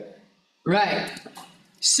get the other. Right.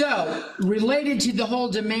 So related to the whole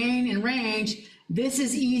domain and range, this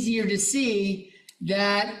is easier to see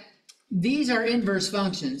that these are inverse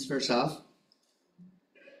functions, first off.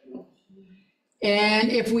 And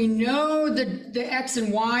if we know the x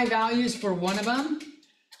and y values for one of them,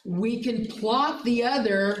 we can plot the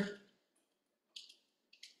other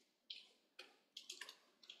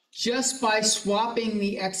just by swapping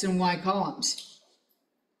the X and Y columns.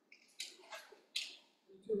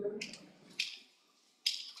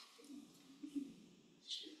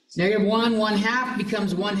 -1, 1/2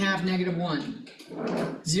 becomes 1/2 -1.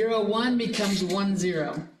 0, 1 becomes 1,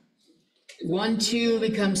 0. 1, 2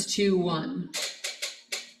 becomes 2, 1.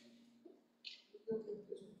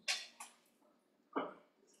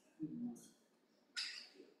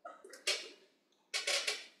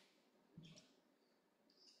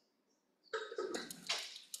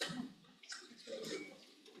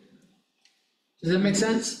 Does that make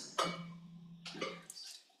sense?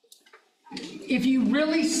 If you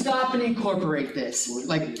really stop and incorporate this,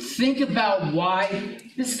 like think about why,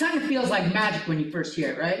 this kind of feels like magic when you first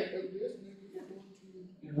hear it, right?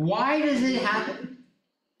 Why does it happen?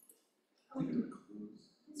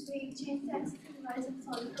 We changed X and Y and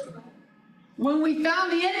solid for Y. When we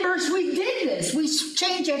found the inverse, we did this. We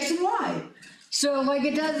changed X and Y. So like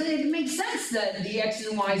it makes sense that the X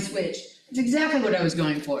and Y switch. It's exactly what I was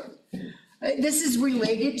going for. This is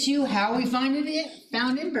related to how we found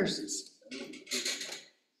inverses.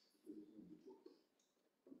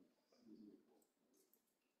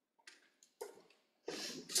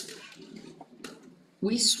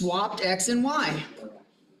 We swapped X and Y.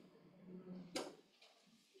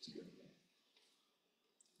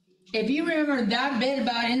 If you remember that bit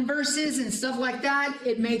about inverses and stuff like that,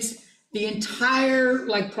 it makes the entire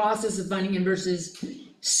like process of finding inverses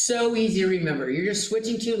so easy to remember. You're just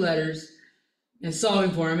switching two letters and solving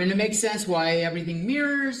for them, and it makes sense why everything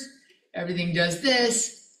mirrors, everything does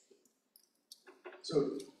this.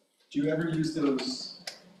 So, do you ever use those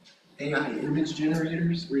AI image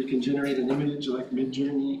generators where you can generate an image like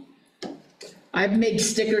Midjourney? I've made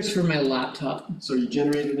stickers for my laptop. So you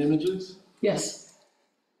generated images? Yes.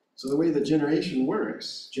 So the way the generation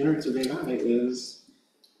works, generative AI is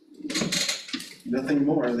nothing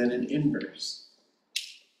more than an inverse.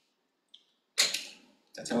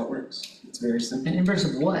 That's how it works. It's very simple. An inverse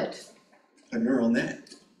of what? A neural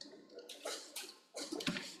net.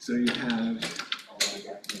 So you have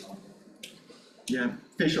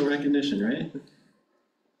facial recognition, right?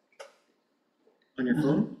 On your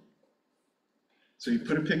phone. So you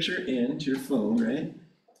put a picture into your phone, right?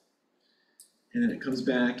 And then it comes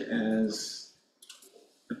back as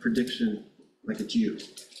a prediction, like it's you.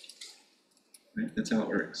 Right? That's how it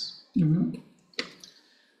works. Mm-hmm.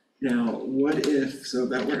 Now, what if, so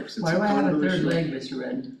that works. It's Why do I have a third convolutional- leg, Mr.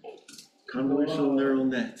 Red? Convolutional neural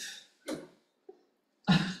net.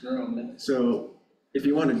 Neural net. So if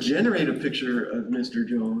you want to generate a picture of Mr.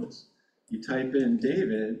 Jones, you type in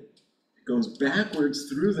David, it goes backwards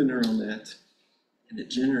through the neural net, and it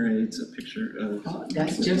generates a picture of. Oh,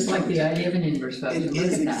 that's just like the idea of an inverse function. It Look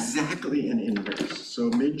is at that. exactly an inverse. So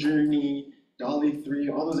Midjourney, DALL-E 3,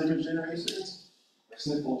 all those image generations are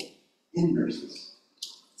simple inverses.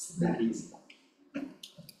 It's that easy.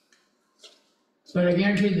 But I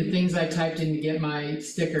guarantee the things I typed in to get my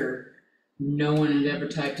sticker, no one had ever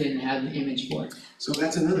typed in and had an image for. So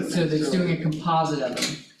that's another thing. So it's doing a composite of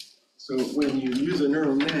them. So when you use a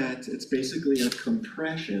neural net, it's basically a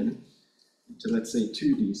compression to, let's say,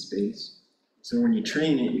 2D space. So when you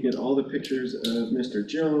train it, you get all the pictures of Mr.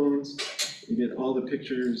 Jones, you get all the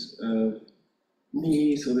pictures of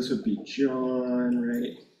me, so this would be John,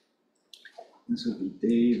 right? This would be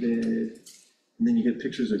David, and then you get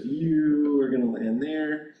pictures of you are gonna land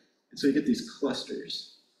there, and so you get these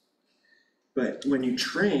clusters. But when you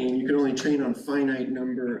train, you can only train on a finite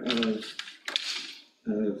number of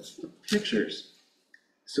pictures.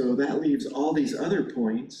 So that leaves all these other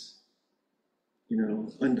points,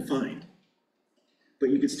 undefined. But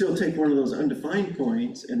you could still take one of those undefined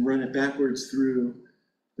points and run it backwards through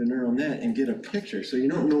the neural net and get a picture. So you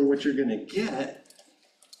don't know what you're gonna get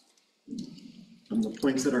from the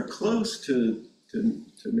points that are close to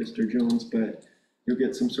Mr. Jones, but you'll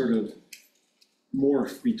get some sort of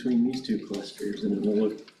morph between these two clusters, and it will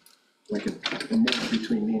look like a morph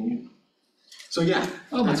between me and you. So yeah.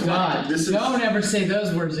 Oh my that's why God, This is, don't ever say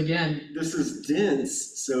those words again. this is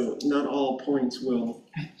dense, so not all points will.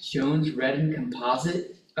 Jones Red and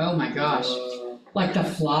composite? Oh my gosh, like the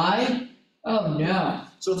fly? Oh no.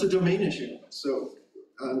 So it's a domain issue. So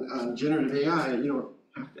on generative AI, you don't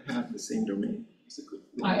have to have the same domain, basically.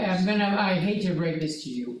 I hate to break this to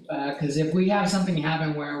you, cause if we have something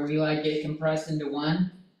happen where we like get compressed into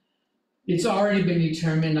one, it's already been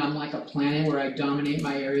determined I'm like a planet where I dominate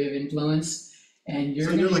my area of influence, and you're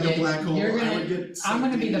So gonna you're like get, a black hole. you're I gonna, would get I'm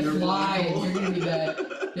gonna be sucked the into your fly, black and hole. you're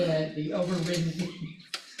gonna be the overridden.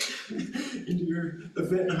 Into your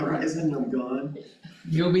event horizon, I'm gone.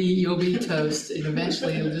 You'll be toast, and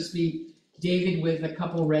eventually it'll just be David with a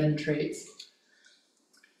couple Redden traits.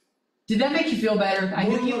 Did that make you feel better? I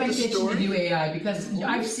knew you Moral of went the itching to story? do AI, because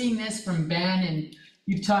I've seen this from Ben, and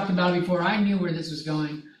you've talked about it before, I knew where this was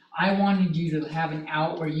going. I wanted you to have an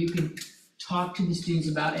out where you could talk to the students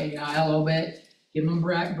about AI a little bit, give them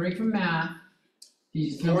a break from math. You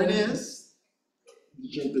just Point feel- is,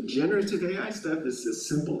 the generative AI stuff is a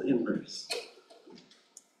simple inverse.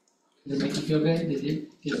 Did it make you feel good? Did it?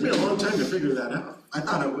 It took me a long time to figure that out. I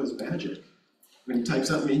thought it was magic. When you type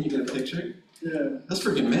something in, you get a picture. Yeah. That's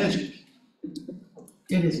freaking magic.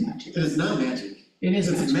 It is magic. It is not magic. It is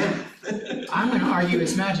It's magic. math. I'm gonna argue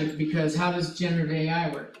it's magic, because how does generative AI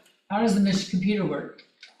work? How does the computer work?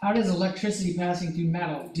 How does electricity passing through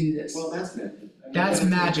metal do this? Well, that's magic. That's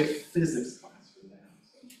magic. Physics class for that.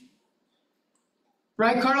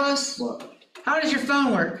 Right, Carlos? What? How does your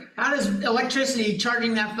phone work? How does electricity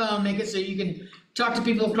charging that phone make it so you can talk to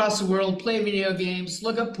people across the world, play video games,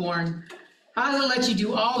 look up porn? How does it let you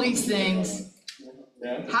do all these things?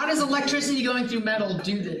 How does electricity going through metal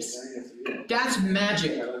do this? That's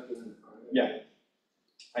magic.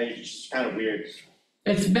 It's kind of weird.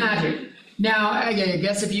 It's magic. Now, I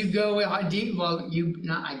guess if you go deep, well,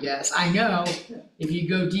 I know, if you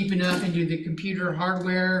go deep enough into the computer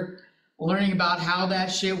hardware, learning about how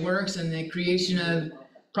that shit works and the creation of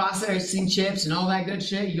processing chips and all that good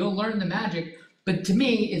shit, you'll learn the magic. But to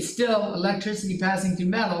me, it's still electricity passing through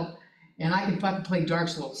metal, and I can fucking play Dark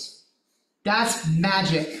Souls. That's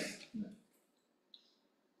magic.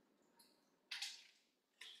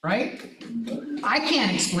 Right? I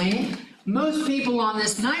can't explain it. Most people on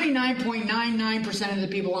this, 99.99% of the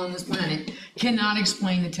people on this planet cannot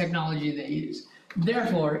explain the technology they use.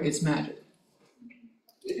 Therefore, it's magic.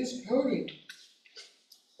 It is coding.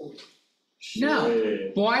 No.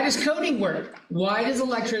 Why does coding work? Why does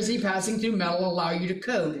electricity passing through metal allow you to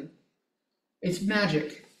code? It's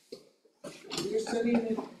magic. You're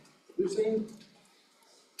saying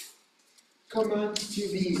commands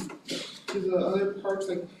to the other parts,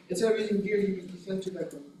 like instead of using gear, you use the sensor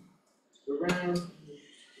that goes around.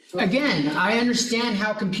 Again, I understand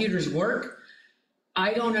how computers work.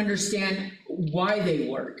 I don't understand why they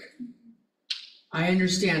work. I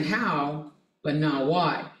understand how, but not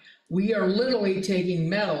why. We are literally taking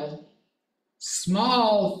metal,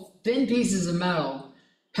 small, thin pieces of metal,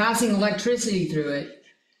 passing electricity through it,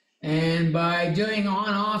 and by doing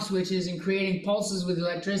on-off switches and creating pulses with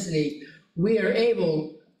electricity, we are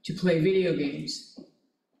able to play video games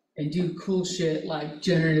and do cool shit like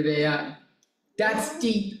generative AI. That's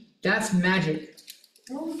deep. That's magic.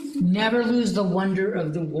 Never lose the wonder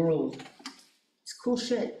of the world. It's cool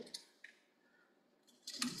shit.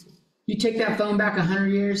 You take that phone back 100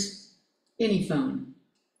 years, any phone,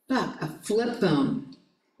 fuck, a flip phone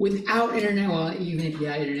without internet, well, even if you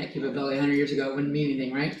had internet capability 100 years ago, it wouldn't mean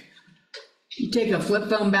anything, right? You take a flip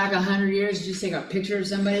phone back 100 years, just take a picture of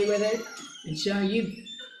somebody with it and show you,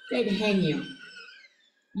 they'd hang you.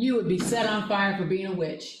 You would be set on fire for being a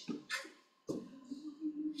witch.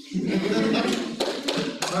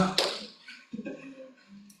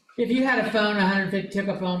 If you had a phone, took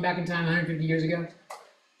a phone back in time 150 years ago,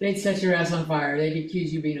 they'd set your ass on fire. They'd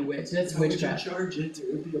accuse you of being a witch. That's witchcraft. Charge it, it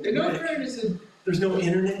would be In okay. no fairness, There's no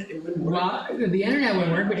internet, it wouldn't work. Well, the internet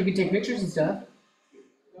wouldn't work, but you could take pictures and stuff.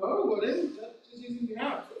 well, then, that's just using the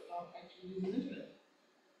app, but not actually using the internet.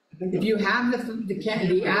 I think If you have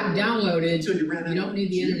the app downloaded, Until you ran out you don't of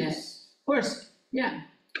need the juice. internet. Of course, yeah.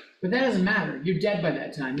 But that doesn't matter. You're dead by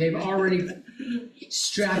that time. They've already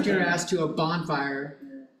strapped your ass to a bonfire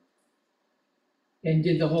and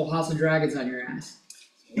did the whole House of Dragons on your ass.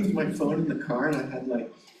 I used my phone in the car and I had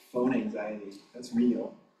like phone anxiety. That's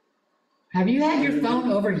real. Have you had your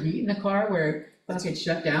phone overheat in the car where it fucking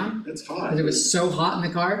shut down? It's hot. Because it was so hot in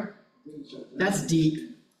the car? That's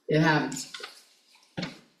deep. It happens.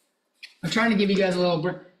 I'm trying to give you guys a little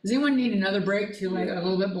break. Does anyone need another break to, like, a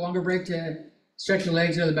little bit longer break to stretch your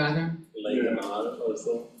legs or the bathroom?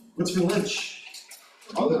 What's for lunch?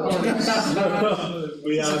 All the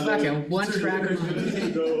We It's a have. fucking one track mind.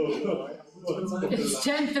 It's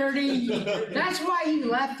 10:30. That's why he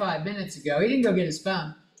left 5 minutes ago. He didn't go get his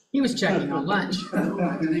phone. He was checking on lunch. I don't know,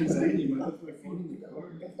 I got anxiety when I put my phone in the car.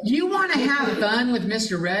 You want to have fun with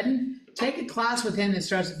Mr. Redden? Take a class with him that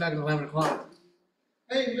starts at fucking 11 o'clock.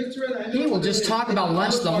 Hey, Mr. Red, I know. He will just talk about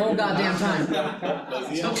lunch the whole goddamn time.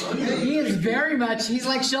 He is very much, he's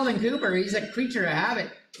like Sheldon Cooper. He's a creature of habit.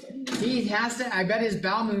 He has to, I bet his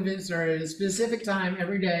bowel movements are at a specific time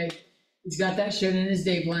every day. He's got that shit in his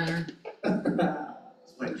day planner.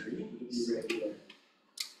 It's my treat to be regular.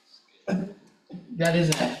 That is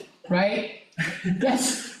it, right?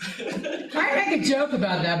 Yes. I make a joke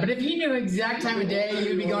about that, but if you knew exact time of day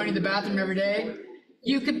you'd be going to the bathroom every day,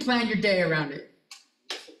 you could plan your day around it.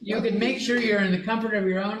 You could make sure you're in the comfort of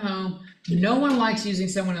your own home. No one likes using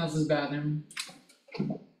someone else's bathroom.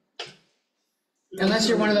 Unless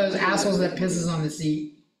you're one of those assholes that pisses on the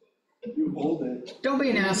seat. You hold it. Don't be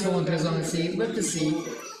an asshole and piss on the seat, lift the seat.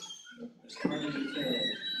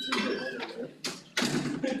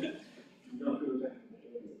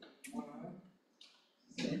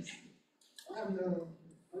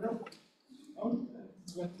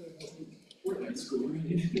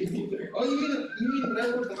 Oh, you mean when I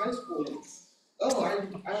went to high school? Oh,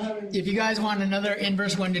 I haven't. If you guys want another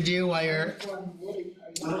inverse one to do while you're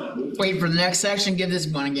waiting for the next section, give this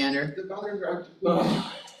one a gander. The bathrooms are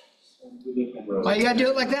actually. Why you gotta do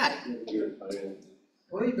it like that?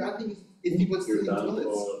 Only bad thing is people stealing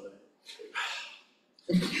toilets.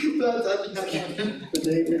 That's actually The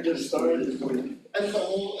day we just started is when. and the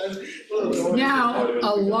whole and. Now,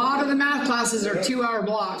 a lot of the math classes are 2-hour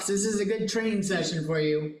blocks. This is a good training session for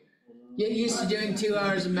you. Get used to doing 2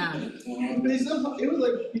 hours of math. They somehow, it was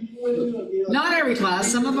like people went in like. Not every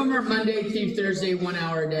class, some of them are Monday through Thursday, 1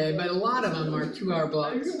 hour a day, but a lot of them are 2-hour I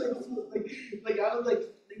blocks. was like I was like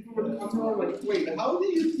thinking about the control, like, wait, how do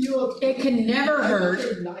you feel? It can never hurt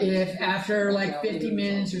if after like 50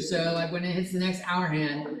 minutes or so, like when it hits the next hour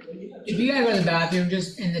hand, if you gotta go to the bathroom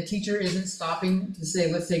and the teacher isn't stopping to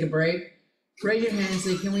say, let's take a break, raise your hand and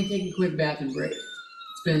say, can we take a quick bathroom break?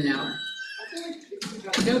 It's been an hour.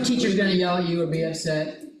 No teacher's gonna yell at you or be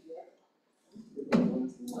upset.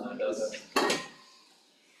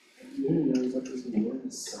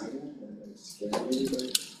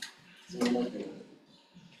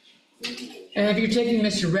 And if you're taking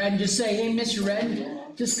Mr. Red, just say, hey, Mr.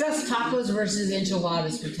 Red, discuss tacos versus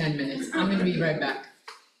enchiladas for 10 minutes. I'm gonna be right back.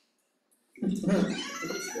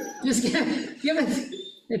 Just give us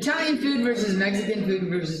Italian food versus Mexican food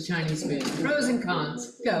versus Chinese food. Pros and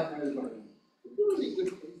cons. Go.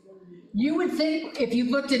 You would think if you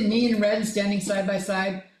looked at me and Red standing side by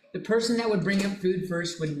side, the person that would bring up food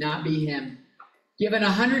first would not be him. Given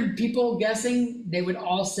 100 people guessing, they would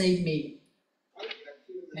all say me.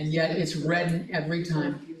 And yet it's Red every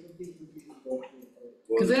time.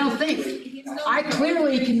 Because they don't think. I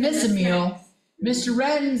clearly can miss a meal. Mr.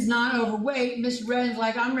 Redden's not overweight. Mr. Redden's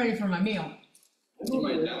like, I'm ready for my meal.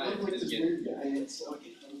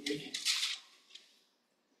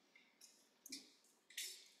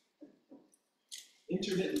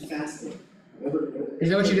 Intermittent fasting. Is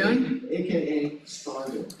that what you're doing? AKA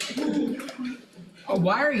starving. Oh,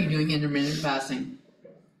 why are you doing intermittent fasting?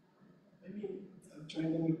 I mean, I'm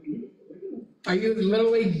trying to eat. Are you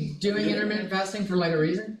literally doing intermittent fasting for like a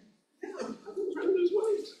reason? Yeah, I'm trying to lose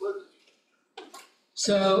weight, but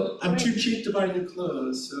So, I'm too cheap to buy new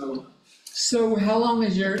clothes, so how long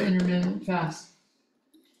is your intermittent fast?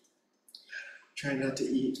 try not to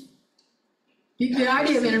eat. The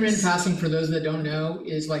idea of intermittent fasting, for those that don't know,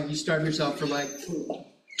 is like you starve yourself for like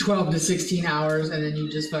 12 to 16 hours and then you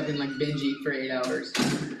just fucking like binge eat for 8 hours.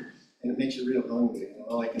 And it makes you real hungry, and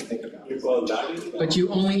all I can think about is. Because that is. But you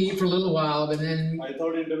only eat for a little while, but then, I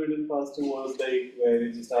thought intermittent fasting was like where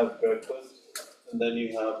you just have breakfast and then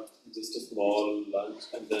you have just a small lunch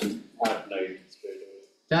and then at night straight away.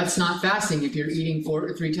 that's not fasting if you're eating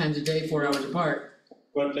 3 times a day, 4 hours apart.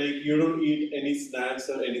 But like you don't eat any snacks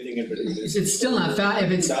or anything in between. It's still not fat,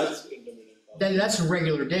 if it's, That's intermittent fasting. that's a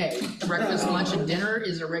regular day. Breakfast, lunch, and dinner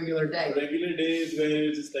is a regular A day. regular day is where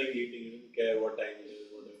you're just like eating, you don't care what time it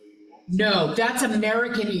is, whatever you want. No, that's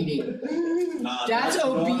American eating. Nah, That's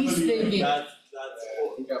obese normally- thinking. That's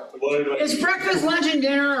worldwide. Is breakfast, lunch, and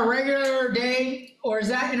dinner a regular day, or is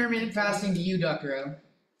that intermittent fasting to you, Dr. O?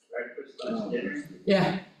 Breakfast, lunch, dinner.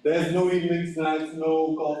 Yeah, There's no evening snacks,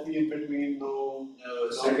 no coffee in between, no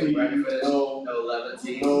Second breakfast, no- no lemon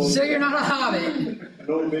tea. no- so you're not a hobbit.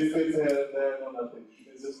 no biscuits here and there, no nothing.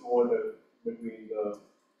 It's just water between the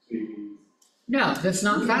 3 meals. No, that's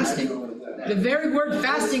not fasting. The very word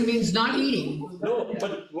fasting means not eating. No,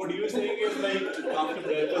 but what you're saying is like after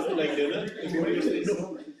breakfast and like dinner, is what you're saying?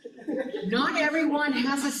 Not everyone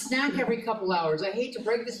has a snack every couple hours. I hate to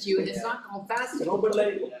break this to you, and it's not called fasting. No, but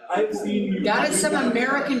like I've seen you. That is some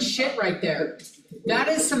American shit right there. That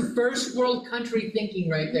is some first world country thinking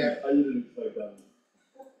right there. I didn't like that.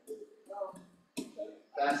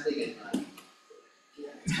 Fasting and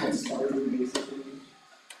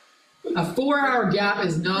A 4-hour gap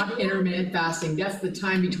is not intermittent fasting. That's the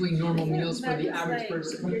time between normal meals for the average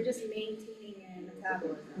person. You're just maintaining an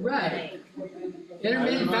metabolism. Right.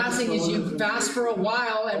 Intermittent fasting is you fast for a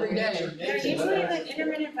while every day. Yeah, usually like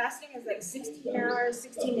intermittent fasting is like 16 hours,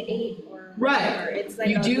 16 to 8 or Right. whatever. It's like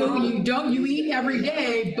You eat every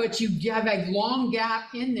day, but you have a long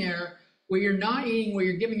gap in there where you're not eating, where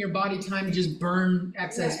you're giving your body time to just burn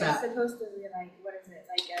excess yeah, fat. it's supposed to be like, what is it,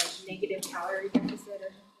 like a negative calorie deficit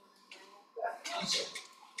or something.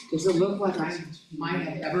 Does it look like I might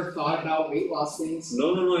have ever thought about weight loss things?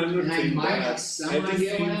 No, I'm not And I saying might that. have some I just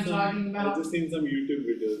idea what seen I'm some- talking about. I just seen some YouTube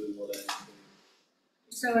videos is what I'm saying.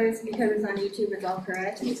 So it's because it's on YouTube, it's all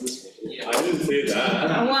correct? I didn't say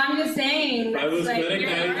that. Well, I'm just saying, If I was that's like, correct,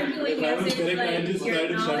 you're arguing if I was as if correct, I'd like just try your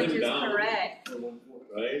to shut knowledge him is down. correct.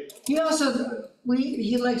 Right? He also,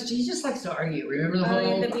 he just likes to argue, remember the Oh,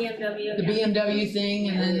 whole, the BMW, the yeah. BMW thing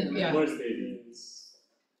and then, yeah. Mercedes.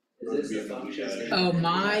 Is this the function? Oh,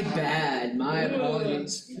 my bad, my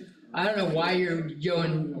apologies. I don't know why you're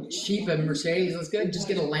going cheap at Mercedes, let's go, just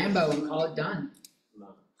get a Lambo and call it done.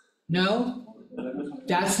 No?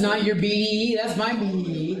 That's not your BDE, that's my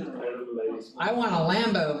BDE. I want a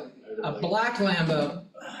Lambo, a black Lambo,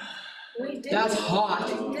 Wait, that's hot.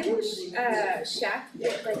 Didn't Shaq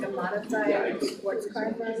get like a modified sports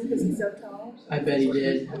car from him because he's so tall? I bet he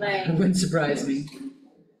did, Like, it wouldn't surprise me.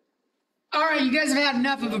 Alright, you guys have had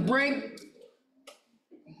enough of a break.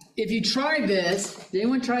 If you tried this, did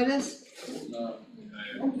anyone try this?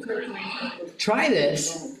 Try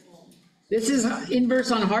this. This is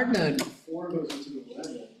inverse on hard mode.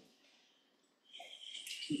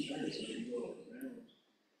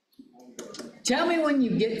 Tell me when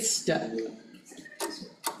you get stuck.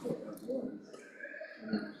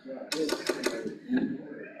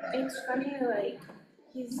 it's funny, like,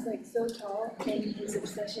 he's like so tall and his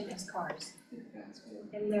obsession is cars.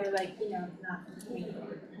 And they're like, you know, not me. You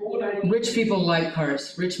know what I mean? Rich people like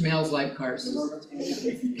cars, rich males like cars.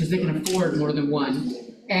 Because they can afford more than one,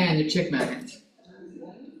 and they're chick magnets.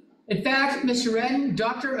 In fact, Mr. Redden,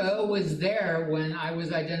 Dr. O was there when I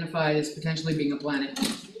was identified as potentially being a planet.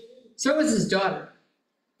 So was his daughter.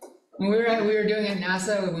 When we were doing it at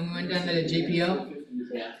NASA, when we went down to the JPL,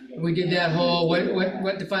 we did that whole,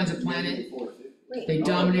 what defines a planet? They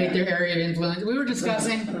dominate their area of influence. We were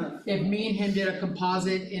discussing if me and him did a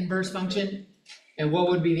composite inverse function, and what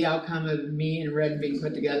would be the outcome of me and Red being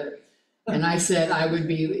put together. And I said I would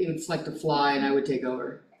be, it's like the fly and I would take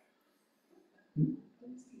over.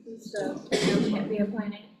 So, you can't be a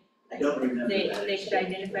planet. I don't remember They that. should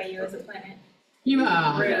identify you as a planet. You,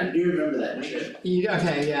 Yeah, I do remember that trip.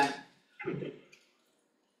 okay, yeah.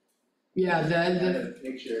 Yeah, I had the, a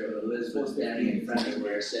picture of Elizabeth standing in front of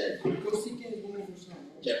where it said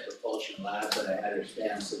Jet Propulsion Lab, but I had her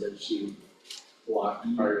stand so that she walked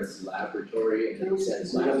part of the laboratory and it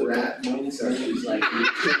says lab rat. So she's like,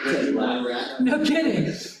 it says lab rat. no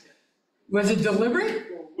kidding. Was it deliberate?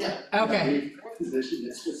 Yeah. Okay. Position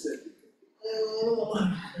is specific.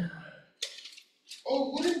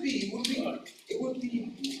 Oh, would it be, it would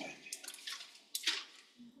be.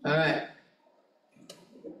 Alright.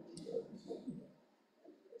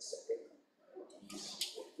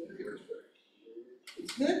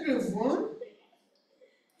 It's -1?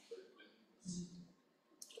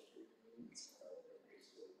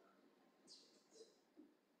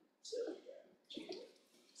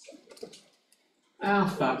 Oh,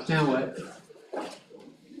 fuck, now what?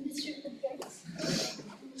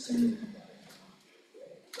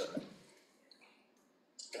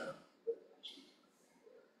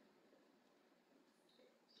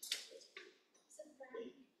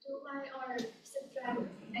 Do I or subtract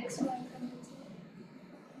x, y from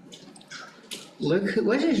Look,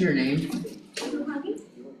 what is your name? Ruhani?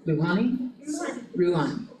 Luhani? Ruhani.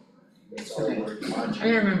 Ruhan. Okay. I gotta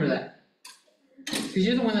remember that. Cause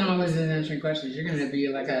you're the one that always is answering questions, you're gonna be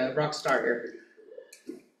like a rock star here.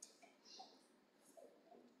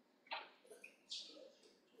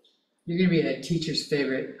 You're gonna be a teacher's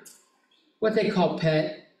favorite, what they call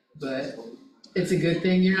pet, but it's a good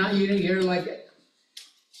thing, you're like.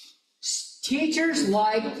 Teachers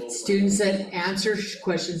like students that answer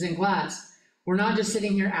questions in class. We're not just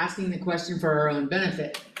sitting here asking the question for our own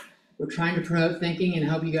benefit. We're trying to promote thinking and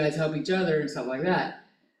help you guys help each other and stuff like that.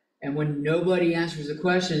 And when nobody answers the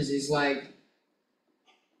questions, it's like,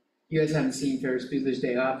 you guys haven't seen Ferris Bueller's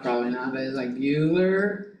Day Off, probably not, but it's like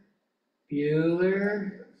Bueller,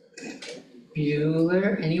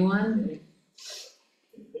 anyone?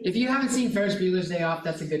 If you haven't seen Ferris Bueller's Day Off,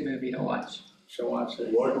 that's a good movie to watch. Should watch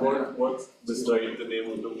it. What's this right, the name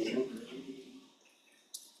of the movie?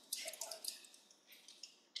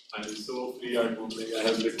 I'm so free at moving, I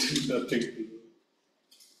have literally nothing to do.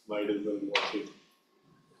 Might as well watch it.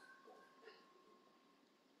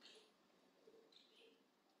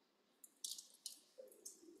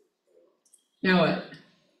 Now what?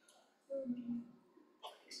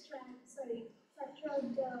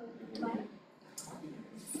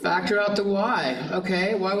 Factor out the y.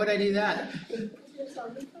 Okay, why would I do that? Because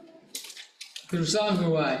we're solving for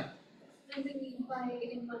y.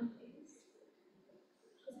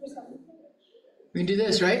 We can do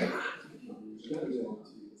this, right?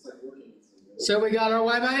 So we got our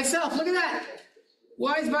y by itself. Look at that.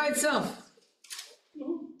 Y is by itself.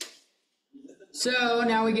 So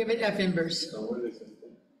now we give it f inverse.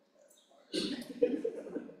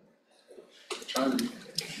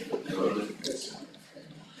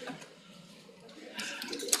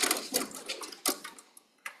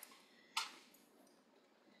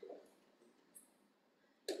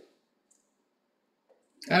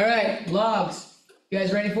 All right, logs. You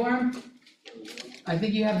guys ready for them? I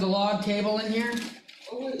think you have the log table in here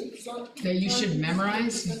that you should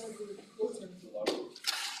memorize.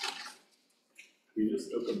 We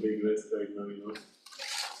just took a big risk right now, you know,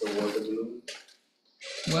 the water balloon,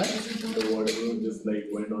 What? the water balloon just like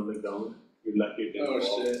went on the ground, we lucky it didn't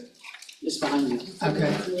fall. Just behind you.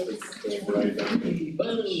 Okay. It's right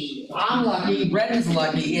down. I'm lucky, Brendan's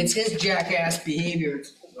lucky, it's his jackass behavior.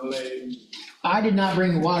 No, like, I did not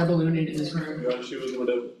bring a water balloon into this room. your shoes would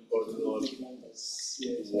have gotten all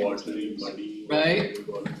watery, muddy. Right.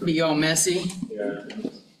 Be all messy. Yeah.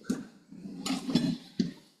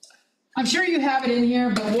 I'm sure you have it in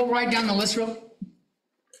here, but we'll write down the list real.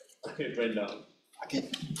 It went down.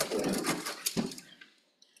 Okay.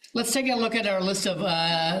 Let's take a look at our list of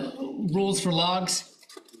rules for logs.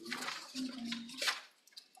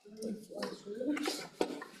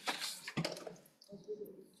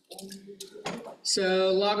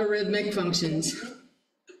 So logarithmic functions.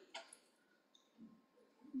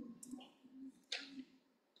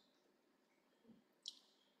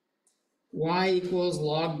 Y equals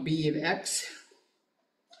log b of x.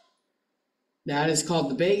 That is called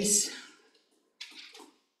the base,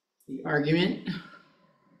 the argument.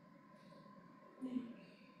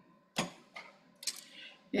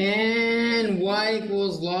 And y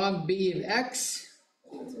equals log b of x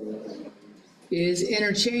is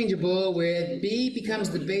interchangeable with b becomes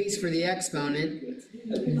the base for the exponent.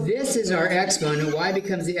 This is our exponent, y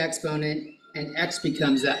becomes the exponent, and x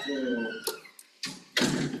becomes that.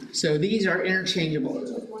 So these are interchangeable.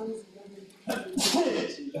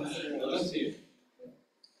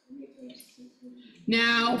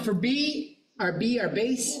 Now for b, our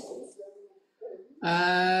base,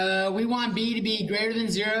 we want b to be greater than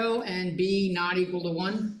 0 and b not equal to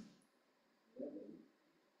 1.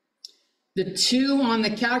 The 2 on the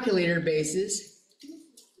calculator basis,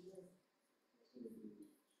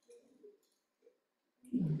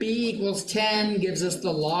 b equals 10 gives us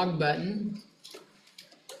the log button.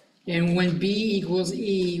 And when b equals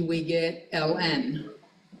e, we get ln.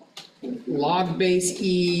 Log base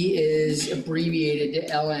e is abbreviated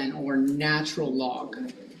to ln, or natural log.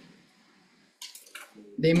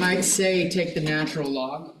 They might say take the natural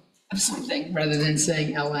log of something rather than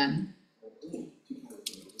saying ln.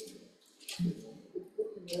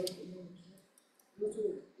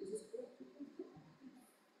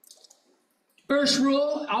 First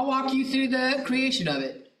rule, I'll walk you through the creation of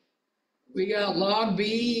it. We got log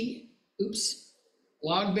base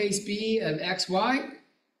b of xy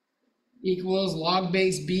equals log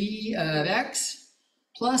base b of x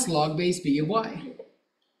plus log base b of y.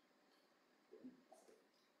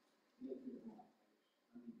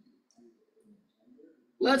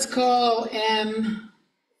 Let's call m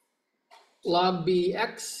log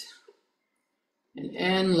bx and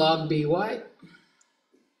n log by.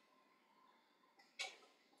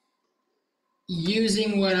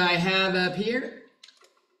 Using what I have up here,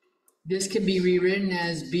 this can be rewritten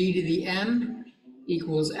as b to the m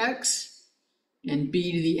equals x and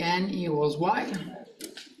b to the n equals y.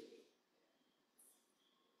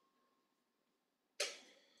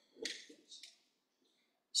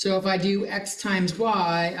 So if I do x times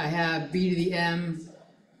y, I have b to the m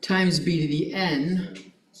times b to the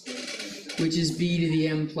n, which is b to the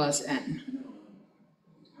m plus n.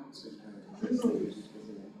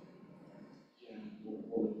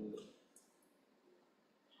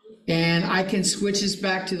 And I can switch this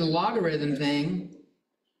back to the logarithm thing.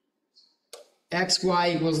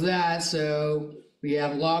 xy equals that, so we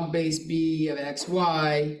have log base b of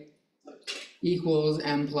xy equals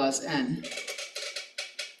m plus n,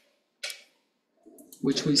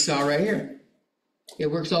 which we saw right here. It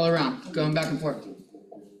works all around, going back and forth.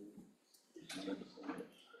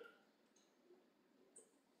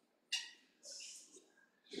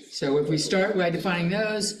 So if we start by defining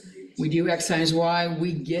those, we do x times y,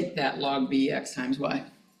 we get that log b x times y.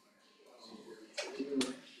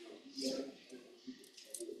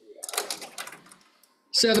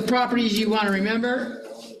 So the properties you want to remember.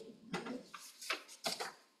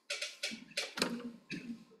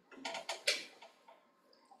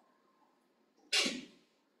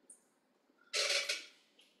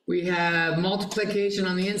 We have multiplication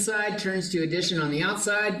on the inside turns to addition on the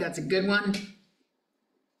outside. That's a good one.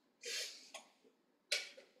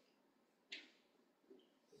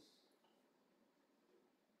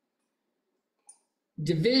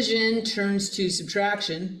 Division turns to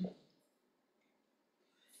subtraction.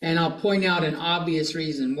 And I'll point out an obvious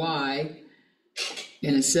reason why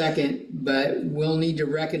in a second, but we'll need to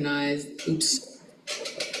recognize, oops.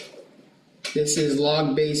 This is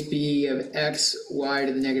log base b of x, y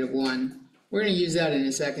to the -1. We're gonna use that in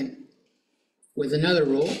a second with another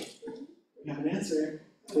rule. We have an answer.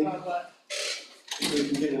 I think we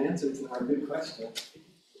can get an answer to our big question.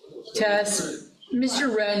 Tess,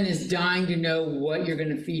 Mr. Redden is dying to know what you're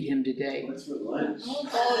gonna feed him today. What's for lunch?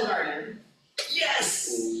 Olive Garden.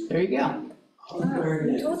 Yes! There you go. Olive I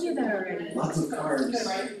Garden. told you that already. Lots of carbs.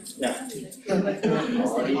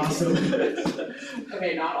 Awesome.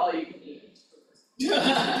 Okay, not all you can eat.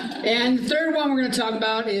 And the third one we're gonna talk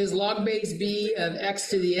about is log base b of x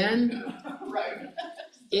to the n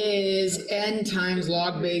is n times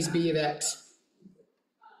log base b of x.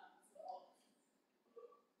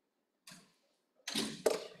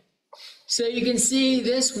 So you can see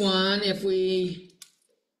this one, if we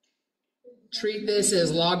treat this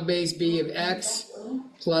as log base b of x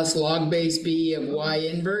plus log base b of y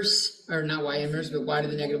inverse, or not y inverse, but y to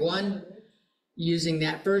the -1, using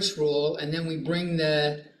that first rule, and then we bring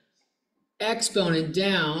the exponent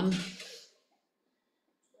down,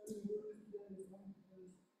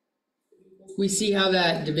 we see how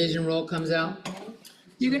that division rule comes out.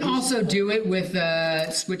 You can also do it with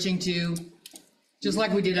switching to, just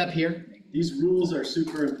like we did up here. These rules are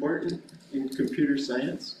super important in computer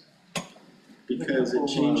science because it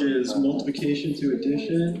changes multiplication to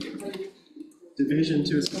addition, division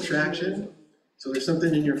to subtraction. So there's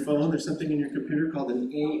something in your phone, there's something in your computer called an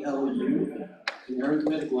ALU, an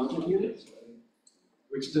arithmetic logic unit,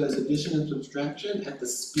 which does addition and subtraction at the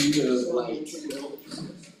speed of light.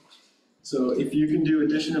 So if you can do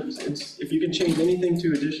if you can change anything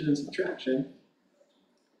to addition and subtraction,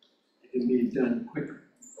 it can be done quicker.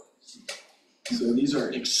 So these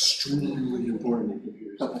are extremely important in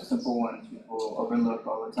computer Couple science. simple ones people overlook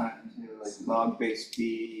all the time too, like log base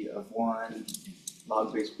b of 1,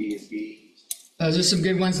 log base b of b. Those are some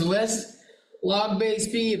good ones to list. Log base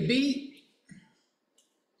b of b,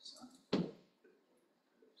 Do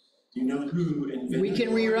you know who invented? we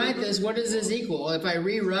can rewrite this. What does this equal? If I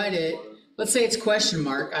rewrite it, let's say it's question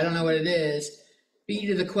mark, I don't know what it is. B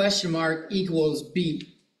to the question mark equals b. Do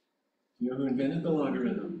you know who invented the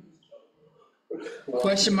logarithm?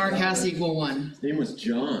 Question mark has to equal 1. His name was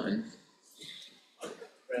John.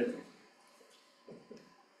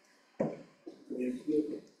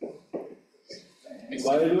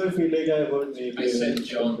 Why do I feel like I heard maybe I said when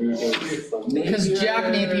John. computers something? Because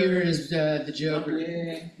Jack Napier is the joker.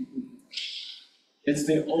 It's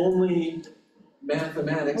the only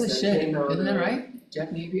mathematics Holy that shit, came out isn't that of- right?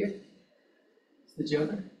 Jack Napier? Is the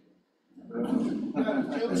joker?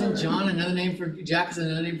 Isn't John another name for, Jack is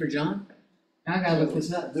another name for John? Now I gotta look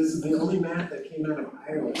this up. This is the only math that came out of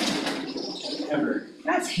Ireland ever.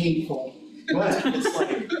 That's hateful. But it's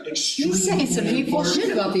like extremely You're saying some hateful important.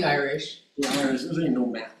 shit about the Irish. The Irish, there's no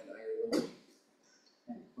math in Ireland.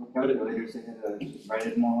 Calculators, they had to write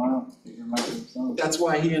it more out, figure them out themselves. That's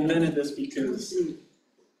why he invented this, because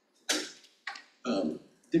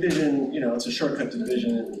division, it's a shortcut to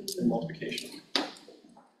division and multiplication.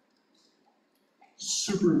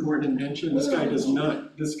 Super important invention. This guy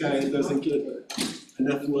doesn't get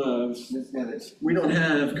enough love. This guy that's We don't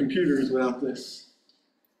have computers without this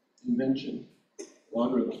invention,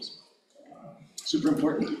 logarithms. Super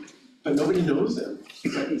important, but nobody knows them.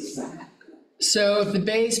 It's sad. So if the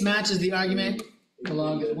base matches the argument, the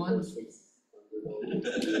log is 1.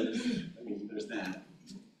 I mean, there's that.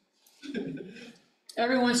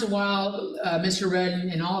 Every once in a while, Mr.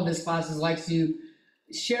 Redden in all of his classes likes to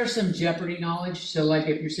share some Jeopardy knowledge. So like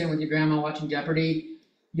if you're sitting with your grandma watching Jeopardy,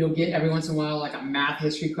 you'll get every once in a while like a math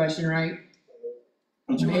history question right.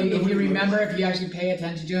 Maybe if you remember, if you actually pay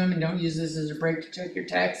attention to him and don't use this as a break to check your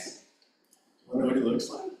text. I don't know what he looks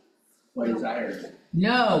like. What is Irish?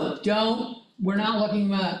 No, don't. We're not looking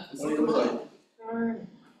him up. What do you look like?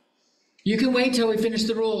 You can wait till we finish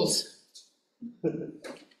the rules.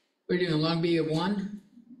 We're doing log b of 1.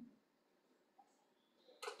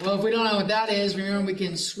 Well, if we don't know what that is, remember we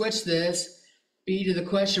can switch this. B to the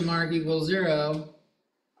question mark equals 0.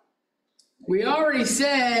 We already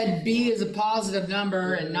said b is a positive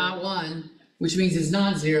number and not 1. which means it's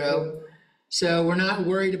not 0. So we're not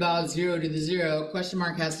worried about 0 to the 0. Question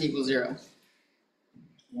mark has to equal 0.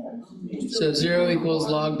 So 0 equals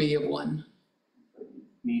log b of 1.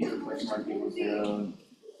 B to the question mark equals 0.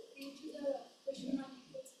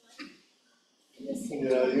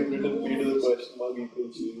 Yeah, you've written b to the question mark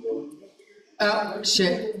equals 0. Oh,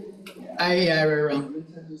 shit. I read it wrong.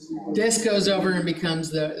 This goes over and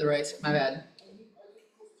becomes the right, my bad.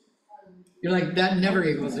 You're like, that never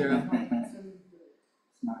equals 0.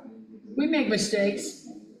 We make mistakes.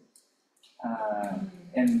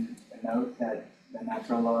 And note that the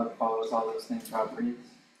natural log follows all those same properties.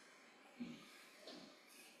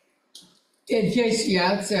 In case,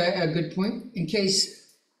 yeah, that's a good point. In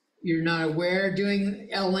case you're not aware, doing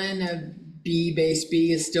ln of b base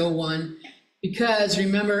b is still 1. Because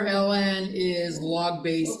remember, ln is log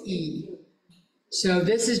base e. So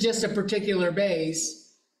this is just a particular base.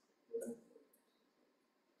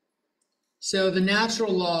 So the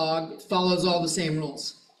natural log follows all the same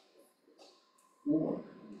rules.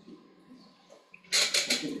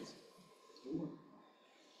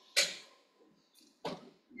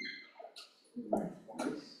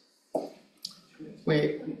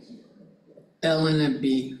 Wait, ln of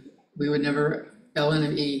b, we would never, ln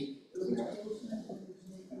of e.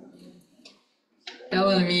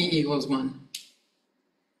 ln of e equals 1.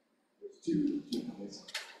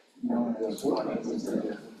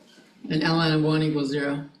 And ln of 1 equals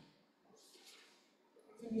 0.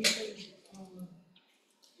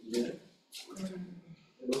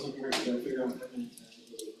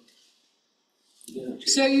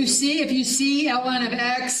 So you see, if you see ln of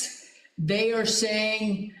x, they are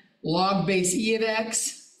saying log base e of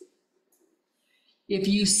x. If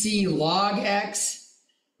you see log x,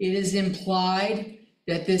 it is implied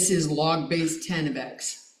that this is log base 10 of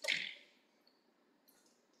x.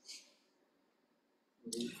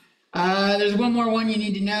 There's one more one you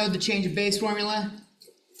need to know, the change of base formula.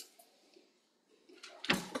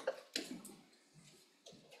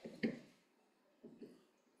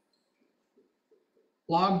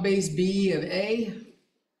 Log base b of a.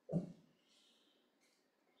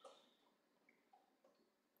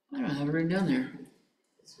 I don't have it written down there.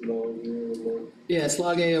 Yeah, it's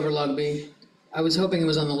log a over log b. I was hoping it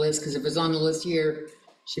was on the list, because if it's on the list here,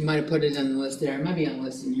 she might have put it on the list there. It might be on the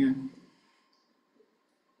list in here.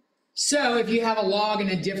 So if you have a log and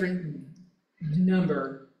a different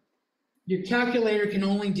number, your calculator can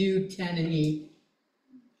only do 10 and e.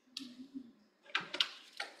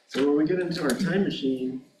 So when we get into our time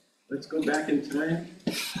machine, let's go back in time.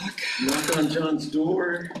 Knock on John's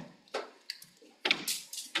door.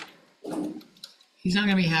 He's not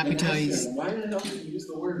gonna be happy till he's. Why the hell did you use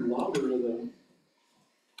the word logarithm?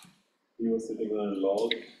 He was sitting on a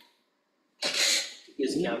log.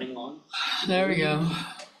 Is counting on? There we go.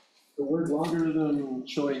 The word logarithm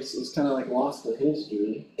choice is kind of like lost to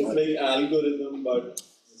history. It's like algorithm, but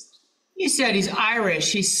You said he's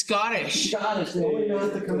Irish, he's Scottish. Scottish, the only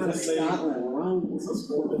man to come out of Scotland. Wrong. This is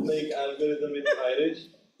cool. it's like algorithm in Irish.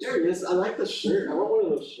 There he is. I like the shirt. I want one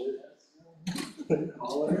of those shirts.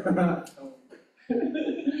 Collar.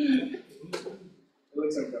 It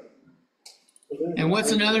looks like that. And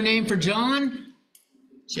what's another name for John?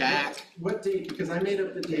 Jack. What date? Because I made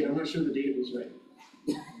up the date. I'm not sure the date was right.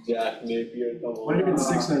 Jack Napier, come on. Might have been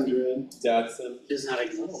 600. Jackson. Does not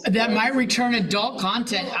exist. That might return adult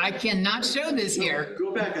content. I cannot show this here.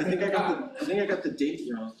 Go back. I think I got the date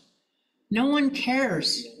wrong. No one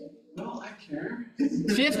cares. No, I care.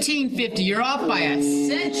 1550, you're off by a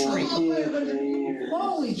century.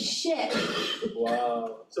 Holy shit.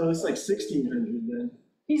 Wow. So it's like 1600 then.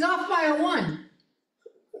 He's off by a 1.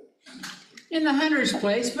 In the hundreds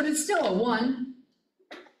place, but it's still a 1.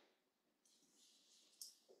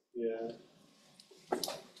 Yeah.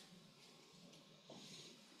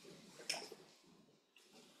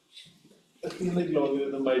 I feel like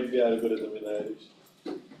logarithm might be algorithm in Irish.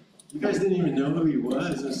 You guys didn't even know who he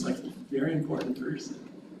was. It's like a very important person.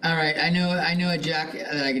 All right, I know a Jack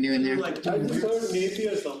that I can do in there. Like, I just heard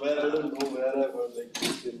Napier somewhere, I don't know where I heard like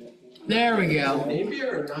this. There we go.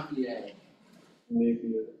 Napier or Napier?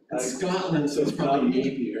 Napier. It's Scotland, so it's probably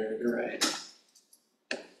Napier. You're right.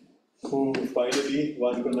 Finally,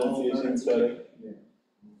 one pronunciation is correct.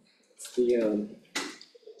 It's the,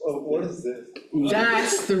 Oh, what is this?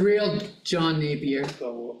 That's the real John Napier.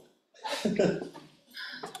 Come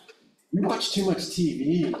You watch too much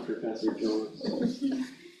TV, Professor Jones.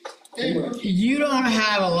 You don't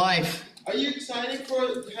have a life. Are you excited for,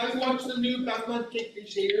 have you watched the new Batman Kick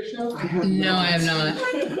Crusader show? No, I have not.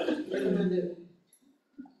 Recommend it.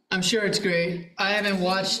 I'm sure it's great. I haven't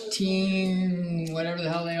watched Teen, whatever the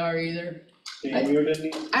hell they are either. Can you mute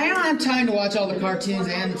any? I don't have time to watch all the cartoons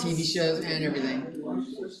and the TV shows and everything.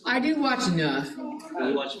 I do watch enough. Did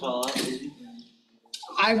you watch Fallout?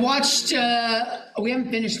 I watched, we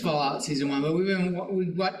haven't finished Fallout Season 1, but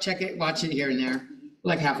we watch it here and there,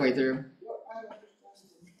 like halfway through.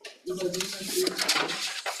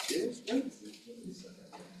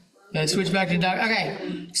 Switch back to Doc.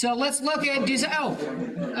 Okay, so let's look at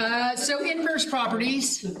so inverse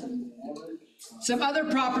properties. Some other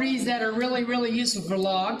properties that are really, really useful for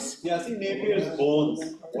logs. Yeah, see Napier's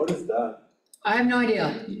bones. What is that? I have no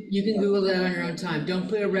idea. You can Google that on your own time. Don't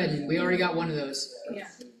put a red in. We already got one of those. Yeah.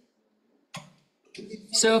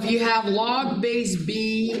 So if you have log base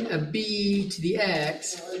b of b to the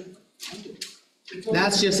x,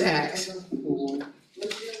 that's just x.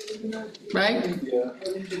 Right? Yeah.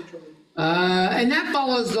 And that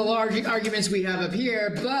follows the large arguments we have up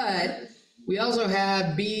here, but we also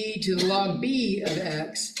have b to the log b of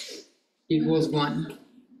x equals 1.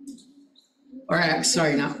 Or x,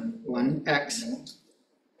 sorry, not 1, x.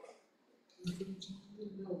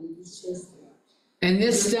 And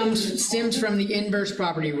this stems from the inverse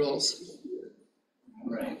property rules.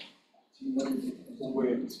 Right.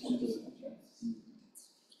 Wait.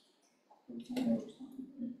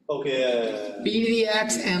 Okay. B to the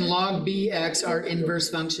x and log bx are inverse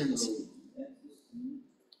functions.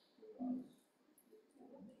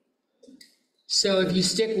 So if you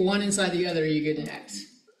stick one inside the other, you get an x.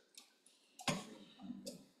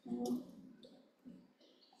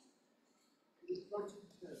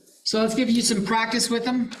 So let's give you some practice with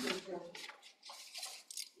them.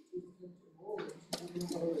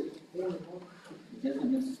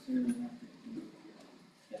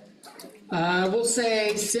 We'll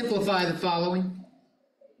say simplify the following.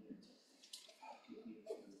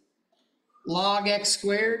 Log x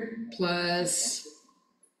squared plus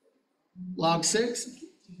log 6.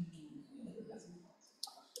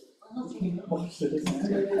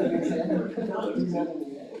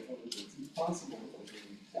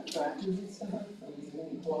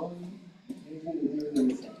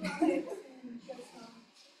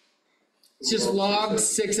 It's just log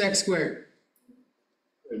 6x squared.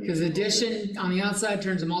 Because addition on the outside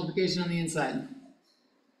turns to multiplication on the inside.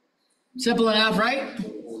 Simple enough, right?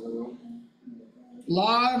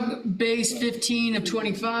 Log base 15 of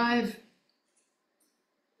 25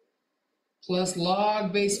 plus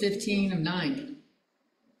log base 15 of 9.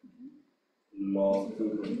 Log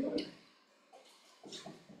 225.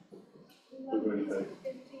 225.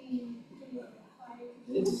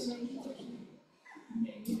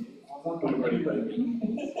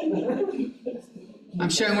 I'm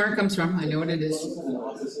showing where it comes from. I know what it is.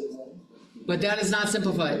 But that is not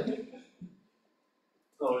simplified.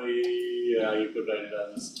 Oh, yeah, you could write it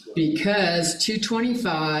as. Because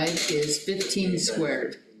 225 is 15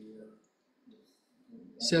 squared.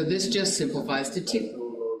 So this just simplifies to 2.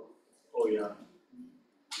 Oh, yeah.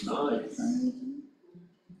 Nice.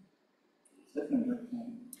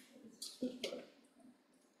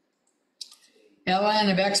 ln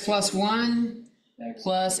of x plus 1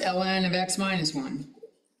 plus ln of x minus 1.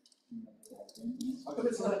 How come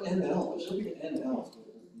it's not NL? It should be NL.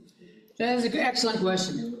 That is an excellent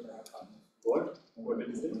question. What? What did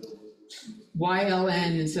you say? Why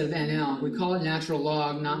ln instead of nl? We call it natural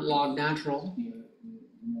log, not log natural.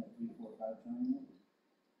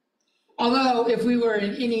 Although, if we were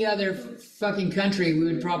in any other fucking country, we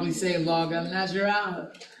would probably say log al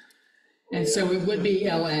natural. And so it would be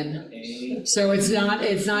ln. So it's not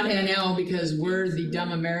NL because we're the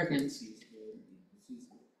dumb Americans.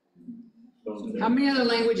 How many other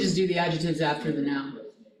languages do the adjectives after the noun?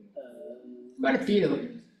 Quite a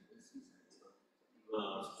few.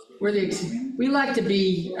 We like to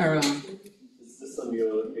be our own.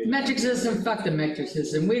 Metric system, fuck the metric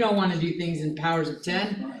system. We don't want to do things in powers of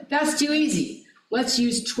 10. That's too easy. Let's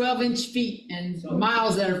use 12-inch feet and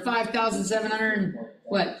miles that are 5,700,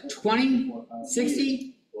 what, 20,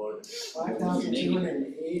 60?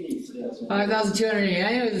 5,280. 5,280,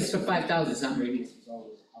 I know it's 5,000 something.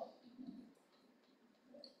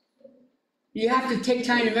 You have to take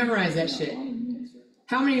time to memorize that shit.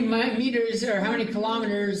 How many meters or how many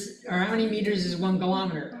kilometers or how many meters is 1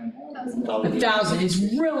 kilometer? 1,000. It's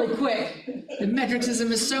really quick. The metric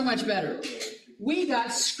system is so much better. We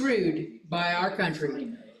got screwed by our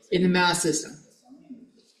country in the math system.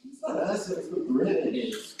 That's the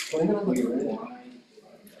British. Blame it on the British.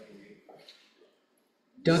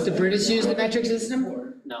 Don't the British use the metric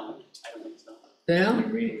system? No, I don't think so. They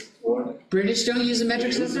don't? British don't use the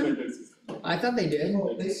metric system? I thought they did.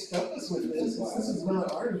 Well, they stuck us with this. This is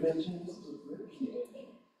not our invention. This is a British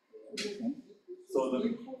invention. So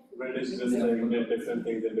British just like did different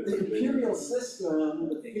things in The different ways. imperial system,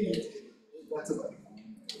 the feet, that's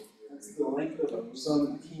the length of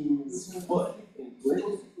some team's foot in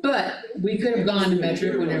Britain. But we could have gone to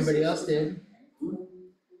metric when everybody else did.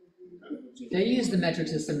 They use the metric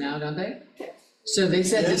system now, don't they? So they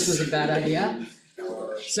said this was a bad idea.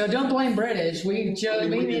 So don't blame British, we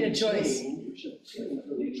made a choice.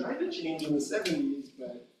 They tried to change in the 70s,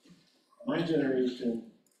 but my generation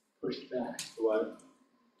pushed back, What?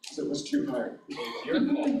 so it was too hard.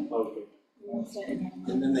 Okay.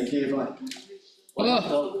 And then they gave up.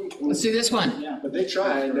 Oh, let's see this one. But they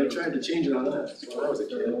tried to change it on us when I was a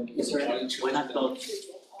kid. Why not both?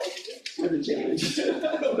 Never changed.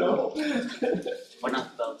 I don't know. Why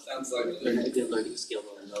not both? Sounds like. They're a good learning skill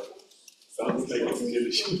to learn both. Sounds like it's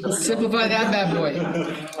delicious. Let's simplify that bad boy.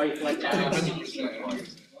 Like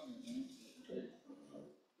that.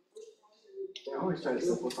 They always try to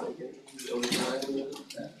simplify things over time.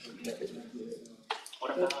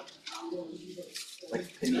 What about,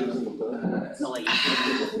 Like pictures in the book. no, like,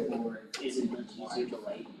 is it much easier to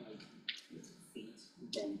like feet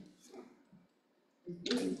than?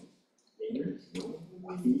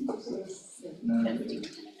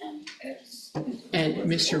 And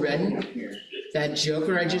Mr. Redden, that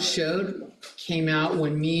Joker I just showed came out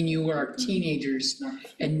when me and you were teenagers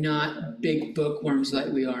and not big bookworms like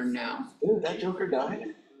we are now. Didn't that Joker die?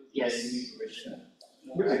 Yes. He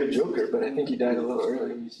was a good Joker, but I think he died a little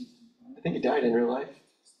early. I think he died in real life.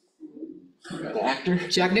 The actor?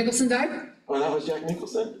 Jack Nicholson died? Oh, that was Jack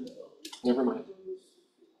Nicholson? Never mind.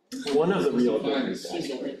 One of the real Jokers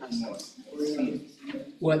died.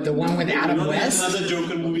 What, the one with Adam West? Another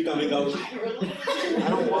Joker movie coming out. I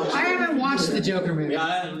don't watch. I haven't watched the Joker movie. Yeah,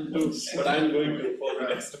 I am too, but I'm going to for the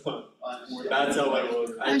next one. That's how I work.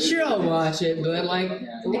 I'm sure I'll watch it, but like,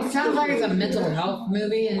 it sounds like it's a mental health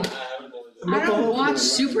movie and I don't watch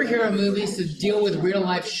superhero movies to deal with real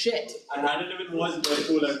life shit, I hadn't even watched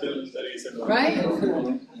Deadpool until the recent one. right?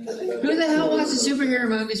 Who the hell watches superhero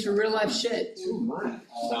movies for real life shit?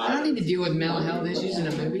 I don't need to deal with mental health issues in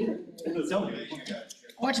a movie. I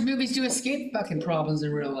watch movies to escape fucking problems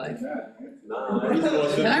in real life.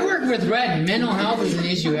 And I work with Red, mental health is an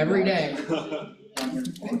issue every day.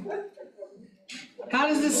 How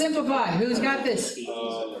does this simplify? Who's got this? A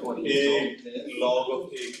log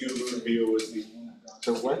of a cube would be over C.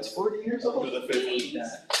 So what's 40 years old? To the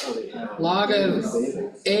fifth. Log of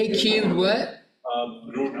a cubed what?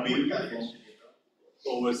 Root B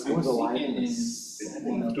over C. I was alive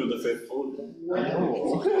To the fifth.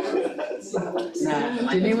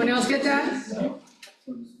 Did anyone else get that?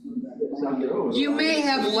 You may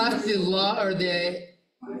have left the law or the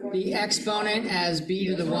exponent as b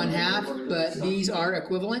to the 1/2, but these are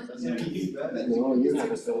equivalent. No, you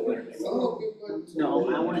have it there.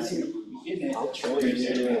 No, I wanna see the movie. I'll show you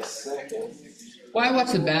in a second. Why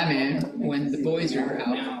watch the Batman when the boys are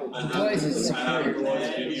out? The boys is I haven't superior.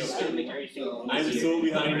 watched any of them. I'm so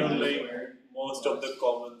behind on like most of the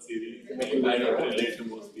common series. I don't relate to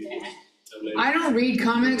most people. I'm like, I don't read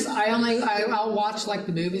comics. I'll watch like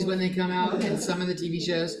the movies when they come out and some of the TV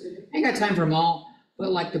shows. I ain't got time for them all,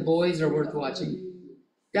 but like the boys are worth watching.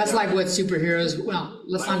 That's like what superheroes. Well,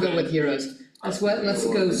 let's not go with heroes. Let's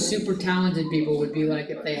go super talented people would be like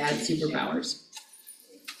if they had superpowers.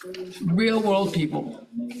 Real world people.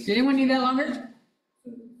 Did anyone need that longer?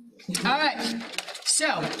 All right.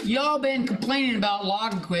 So y'all been complaining about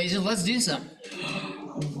log equations. Let's do some.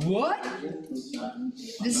 What?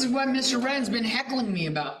 This is what Mr. Red's been heckling me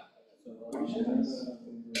about.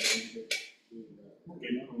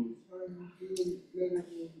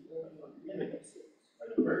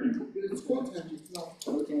 It's cotangent, no.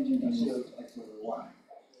 Cotangent equals x over y.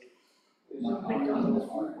 Not r.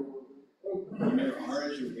 Remember, r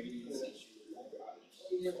is your radius.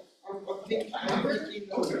 I'm breaking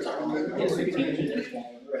those.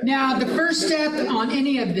 Now, the first step on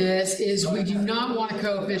any of this is we do not want a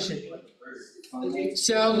coefficient.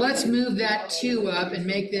 So let's move that 2 up and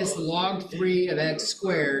make this log 3 of x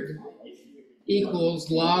squared equals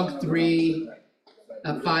log 3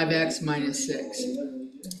 of 5x minus 6.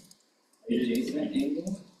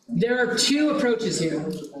 There are 2 approaches here.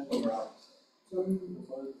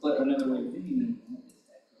 But another way of thinking is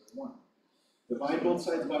x over y. Divide both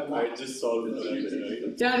sides by I one. just solved it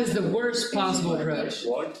right? That is the worst possible approach.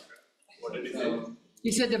 What? What did he say?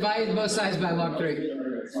 He said divide both sides by log 3.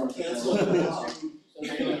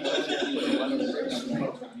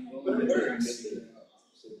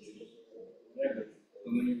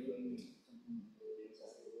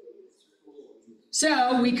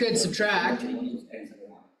 So we could subtract. And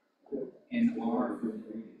r for the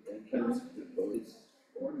radius.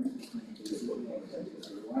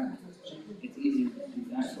 It's easy to do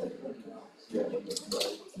that.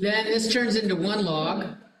 Then this turns into 1 log.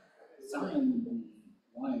 Sign would be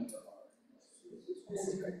y over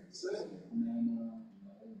r.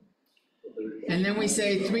 And then we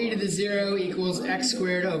say 3 to the 0 equals x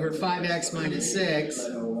squared over 5x minus 6,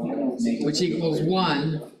 which equals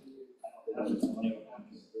 1.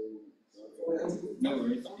 No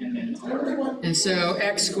worries, and then r. And so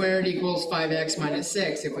x squared equals 5x minus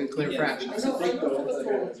 6 if we clear fractions.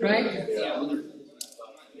 Right?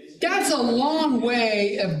 That's a long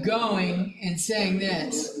way of going and saying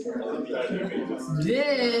this.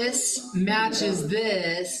 This matches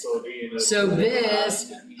this, so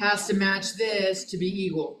this has to match this to be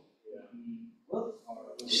equal.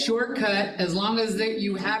 Shortcut, as long as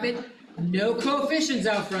you have it, no coefficients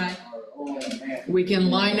out front, we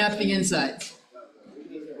can line up the insides.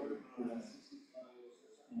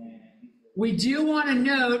 We do want to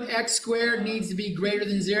note x squared needs to be greater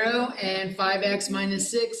than 0 and 5x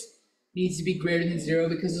minus 6 needs to be greater than 0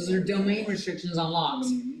 because those are domain restrictions on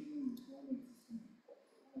logs.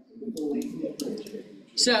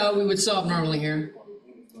 So we would solve normally here.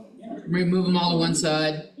 Remove them all to one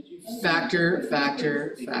side. Factor,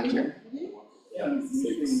 factor, factor. It's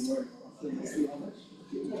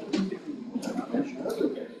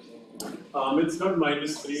not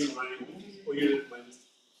 -3 in mine. Oh, you did minus.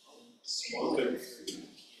 Okay.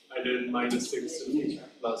 I did -6 in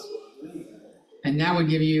last one. And that would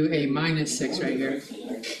give you a minus 6 right here.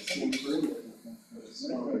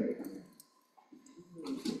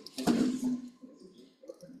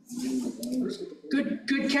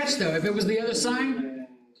 Good catch though. If it was the other sign,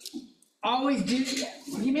 always do.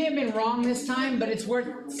 You may have been wrong this time, but it's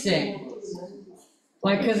worth saying.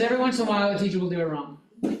 Like, because every once in a while a teacher will do it wrong.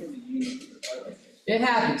 It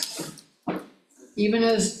happens. Even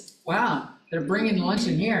as, wow, they're bringing lunch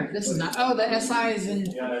in here. This is not, oh, the SI is in.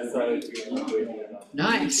 Yeah, SI.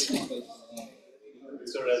 Nice. So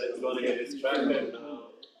that it's going to get distracted now.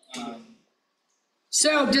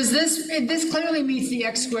 So does this clearly meets the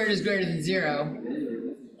x squared is greater than 0.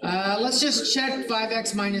 Let's just check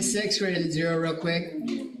 5x minus 6 greater than 0 real quick.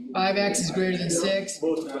 5x is greater than 6.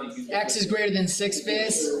 X is greater than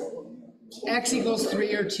 6/5. X equals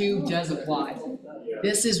 3 or 2 does apply.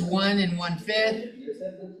 This is 1 and 1/5.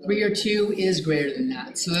 3 or 2 is greater than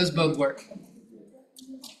that. So those both work.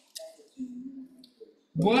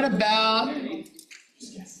 What about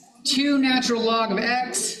 2 natural log of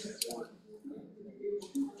x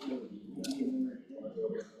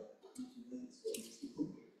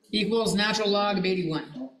equals natural log of 81?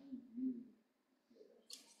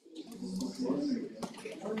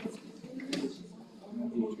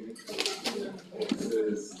 This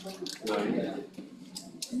is 9.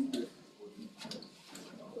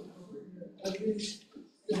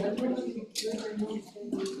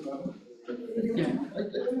 Yeah.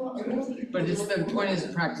 But it's the point is to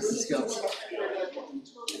practice the skills.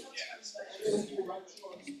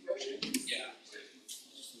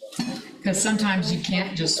 Because sometimes you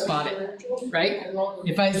can't just spot it, right?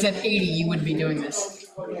 If I said 80, you wouldn't be doing this.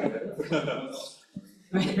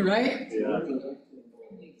 Right? Yeah.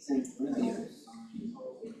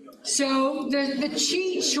 So the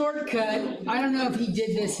cheat shortcut, I don't know if he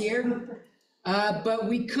did this here, but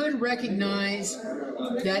we could recognize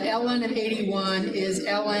that ln of 81 is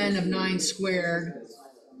ln of 9 squared,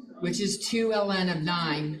 which is 2 ln of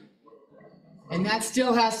 9. And that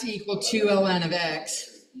still has to equal 2 ln of x.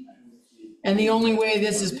 And the only way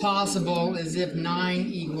this is possible is if 9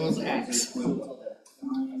 equals x.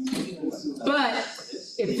 But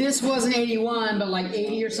if this wasn't 81, but like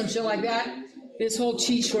 80 or some shit like that, this whole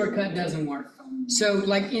cheat shortcut doesn't work. So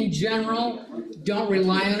like in general, don't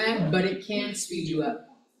rely on that, but it can speed you up.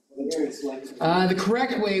 The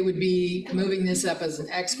correct way would be moving this up as an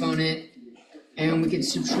exponent, and we can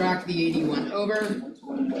subtract the 81 over.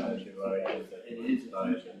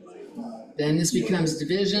 Then this becomes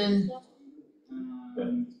division.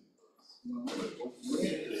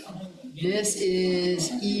 This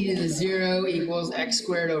is e to the 0 equals x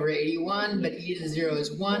squared over 81, but e to the 0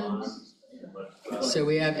 is 1. So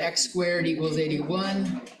we have x squared equals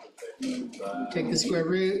 81. Take the square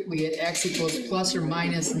root, we get x equals plus or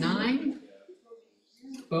minus 9.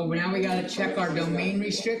 But now we gotta check our domain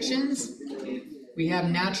restrictions. We have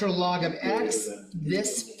natural log of x.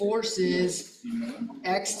 This forces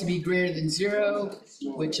x to be greater than 0,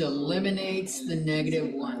 which eliminates the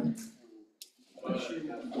 -1.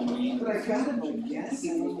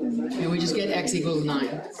 And we just get x equals 9.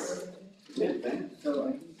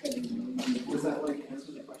 Was that like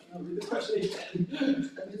answer the question? I'll read the question again.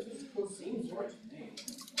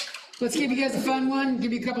 Let's give you guys a fun one,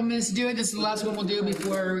 give you a couple minutes to do it. This is the last one we'll do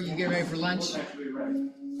before you get ready for lunch.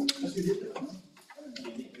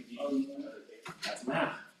 That's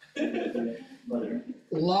math.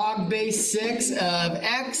 Log base 6 of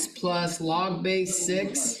x plus log base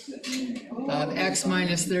 6 of x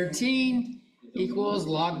minus 13 equals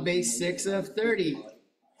log base 6 of 30.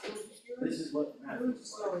 This is what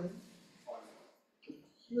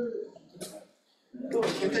Oh,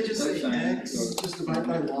 can't I just say x, just divide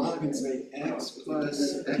by log and say x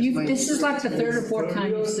plus x minus This is like the 16? third or fourth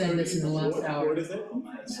time you've said this in the last hour. What is it?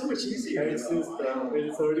 It's so much easier. It's 30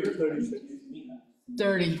 or 36?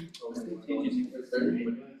 30.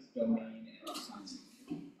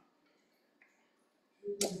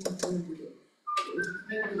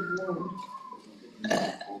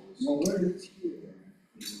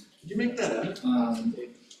 Did you make that up?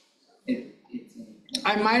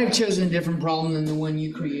 I might have chosen a different problem than the one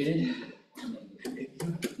you created.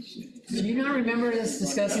 Do you not remember us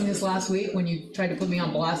discussing this last week when you tried to put me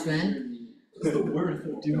on blast then? What's the worth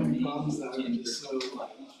of doing problems that are just so like.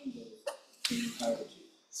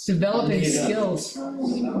 It's developing skills.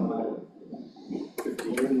 Learn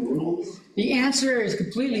rules? The answer is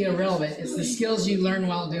completely irrelevant. It's the skills you learn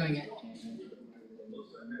while doing it.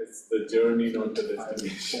 It's the journey, not the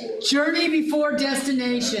destination. Journey before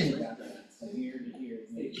destination.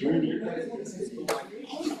 Journey.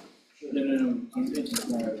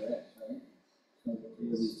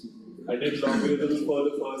 I did logarithms for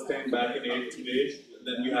the first time back in 8th grade, and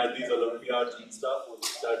then we had these Olympiads and stuff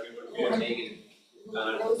that we would get. And I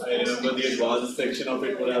remember the advanced section of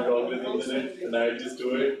it would have logarithms in it, and I just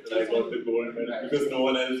do it, and I got the gold medal because no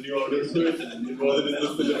one else knew how to do it. It wasn't in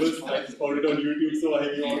the syllabus, I just found it on YouTube, so I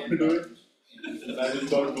knew how to do it. And I just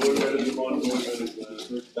got gold medals upon gold medals, man.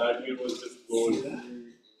 So that year was just gold.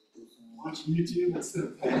 Watch YouTube instead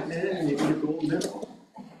of Batman and you get a gold medal.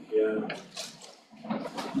 Yeah.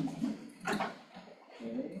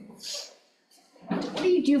 What do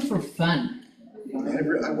you do for fun?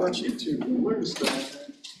 I watch YouTube and learn stuff.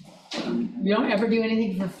 You don't ever do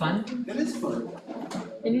anything for fun? That is fun.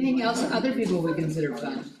 Anything else other people would consider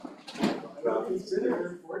fun?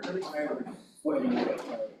 Consider What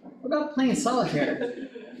about playing solitaire?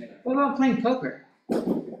 What about playing poker?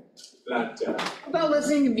 Blackjack. What about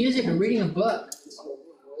listening to music or reading a book?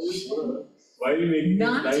 Why are you making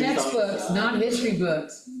Not his life sound textbooks, sad? not history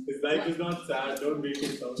books. His life is not sad, don't make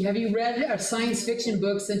it sound. Have you read a science fiction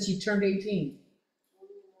book since you turned 18?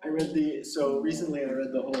 I read recently I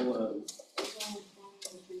read the whole,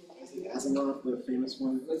 is it Asimov, the famous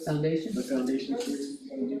one? Foundation? The Foundation series.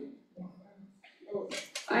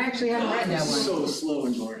 I actually haven't read that one. So slow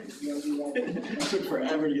and boring. It took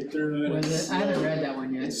forever to get through it. Was it? I haven't read that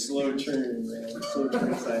one yet. It's slow turn, man. Slow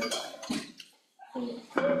turn sci-fi.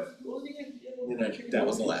 And I think that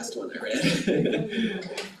was the last one I read.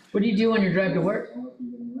 What do you do on your drive to work?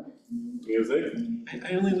 Music?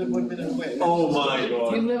 I only live 1 minute away. Oh my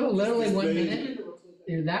god. You live literally 1 minute?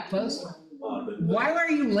 You're that close? Why are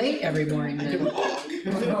you late every morning I can then? walk.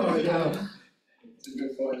 Oh.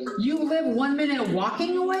 You live 1 minute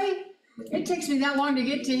walking away? It takes me that long to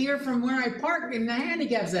get to here from where I park in the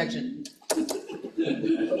handicap section. He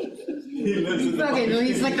lives in the Fucking,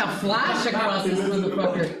 he's like the Flash across this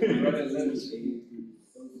motherfucker.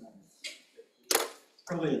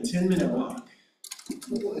 Probably a 10-minute walk.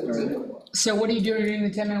 So what are you doing during the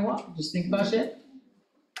 10-minute walk? Just think about shit?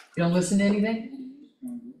 You don't listen to anything?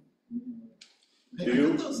 I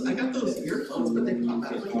got those earphones, but they pop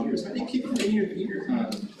out of my ears. How do you keep them in your ear?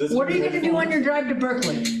 What are you gonna do on your drive to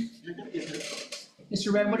Berkeley? You're gonna get headphones.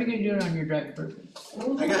 Mr. Red, what are you gonna do on your drive to Berkeley?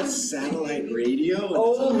 I got satellite radio. And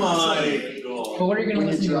Oh it's my awesome. god. But what are you gonna When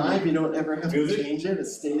listen you to? drive, you don't ever have to Music? change it. It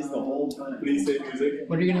stays the whole time. Please say music.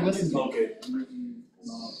 What are you gonna listen to? Okay.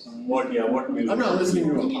 What music? I'm not listening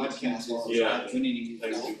to a podcast while I'm Yeah. driving.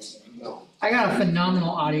 Thank you. I got a phenomenal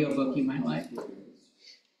audiobook you might like.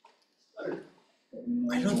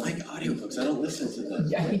 I don't like audiobooks. I don't listen to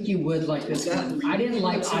them. I think you would like this one. I didn't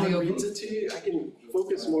like When someone audiobooks. reads it to you, I can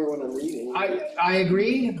focus more when I'm reading. I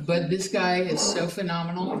agree, but this guy is so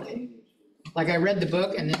phenomenal. Like I read the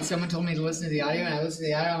book and then someone told me to listen to the audio and I listened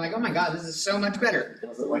to the audio, I'm like, oh my god, this is so much better.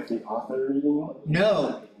 Was it like the author reading it?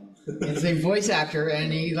 No, it's a voice actor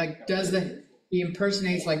and he like he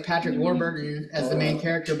impersonates like Patrick Warburton as the main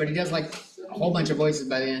character, but he does like a whole bunch of voices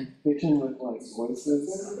by the end. Fiction with like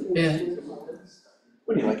voices? Yeah.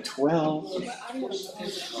 What are you, like 12?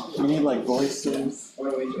 You need like voices?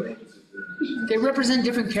 They represent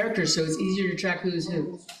different characters, so it's easier to track who's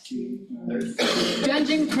who.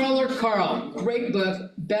 Dungeon Crawler Carl, great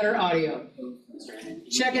book, better audio.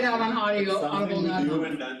 Check it out on audio, Something with you audible.com.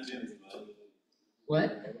 and dungeons, man.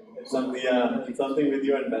 What? Something with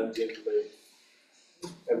you and Dungeons, like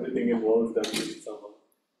everything involves Dungeons somehow.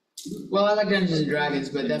 Well, I like Dungeons and Dragons,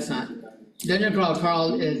 but that's not. Dungeon Crawl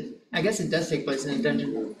Carl is, I guess it does take place in a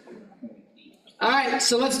dungeon. Alright,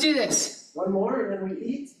 so let's do this. One more and then we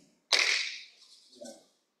eat.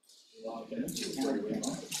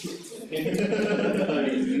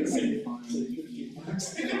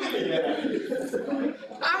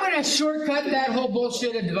 I'm gonna shortcut that whole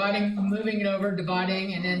bullshit of dividing, moving it over,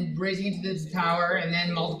 dividing, and then raising it to the power, and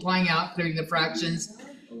then multiplying out, clearing the fractions.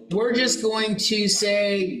 We're just going to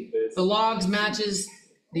say the logs matches,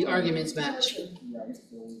 the arguments match.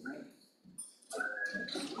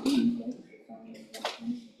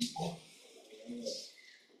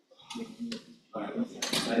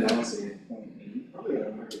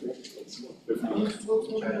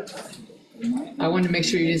 I wanted to make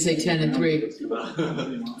sure you didn't say 10 and 3. It's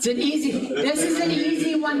an this is an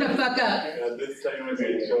easy one to fuck up. Yeah, this time I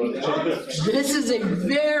made sure. This is a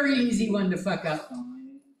very easy one to fuck up.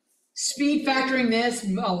 Speed factoring this,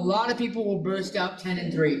 a lot of people will burst out 10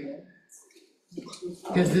 and 3.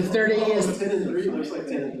 Because the 30 is, 10 and 3 looks like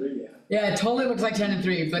 10 and 3, yeah. yeah, it totally looks like 10 and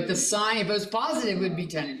 3, but the sign, if it was positive, it would be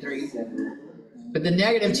 10 and 3. But the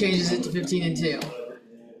negative changes it to 15 and 2.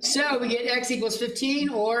 So we get x equals 15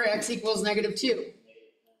 or x equals negative 2.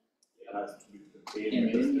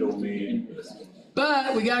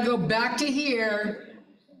 But we gotta go back to here.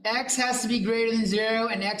 X has to be greater than 0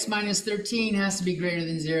 and x minus 13 has to be greater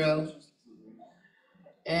than 0.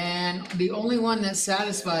 And the only one that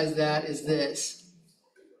satisfies that is this.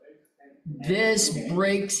 This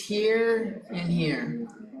breaks here and here.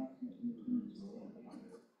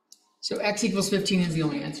 So x equals 15 is the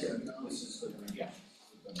only answer.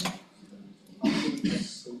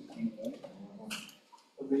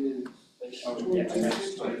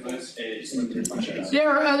 There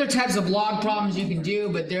are other types of log problems you can do,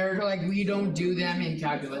 but they're like, we don't do them in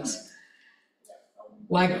calculus.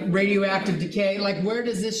 Like radioactive decay, like where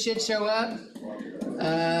does this shit show up?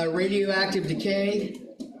 Radioactive decay.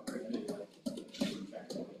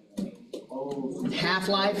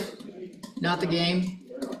 Half-life, not the game.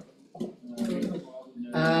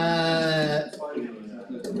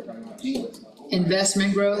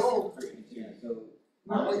 Investment growth.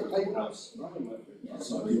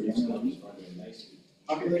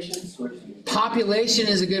 Population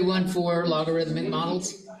is a good one for logarithmic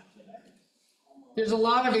models. There's a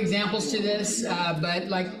lot of examples to this, but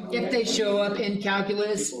like if they show up in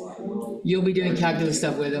calculus, you'll be doing calculus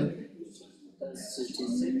stuff with them.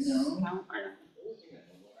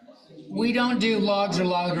 We don't do logs or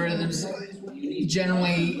logarithms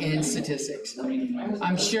generally in statistics.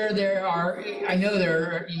 I'm sure there are, I know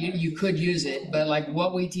there are, you could use it, but like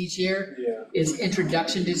what we teach here is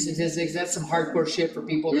introduction to statistics. That's some hardcore shit for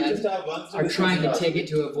people that are trying to take it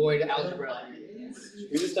to avoid algebra.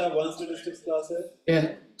 We just have one statistics class here.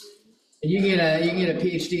 Yeah. And you get a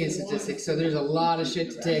PhD in statistics, so there's a lot of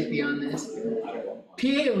shit to take beyond this.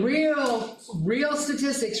 Real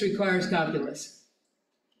statistics requires calculus.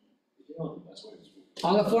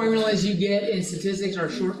 All the formulas you get in statistics are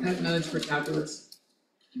shortcut modes for calculus.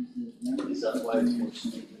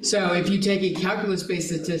 So if you take a calculus-based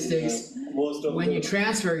statistics, when you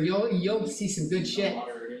transfer, you'll see some good shit.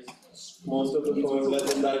 Most of the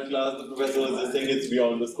formulas in that class, the professor was just saying it's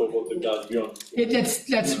beyond the scope of the class, beyond.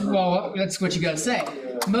 That's what you gotta say.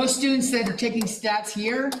 Most students that are taking stats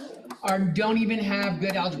here don't even have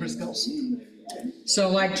good algebra skills. So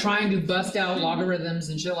like trying to bust out logarithms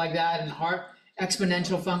and shit like that and hard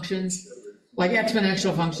exponential functions, like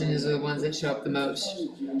exponential functions are the ones that show up the most.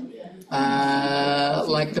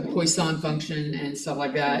 Like the Poisson function and stuff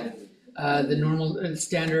like that. The normal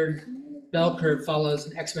standard bell curve follows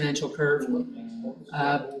an exponential curve.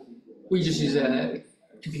 We just use a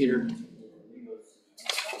computer.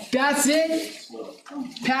 That's it.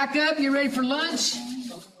 Pack up, you ready for lunch?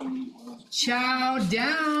 Chow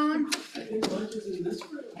down.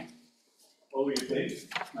 Oh, you think?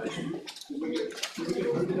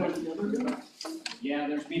 Yeah,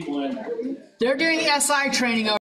 there's people in there. They're doing SI training over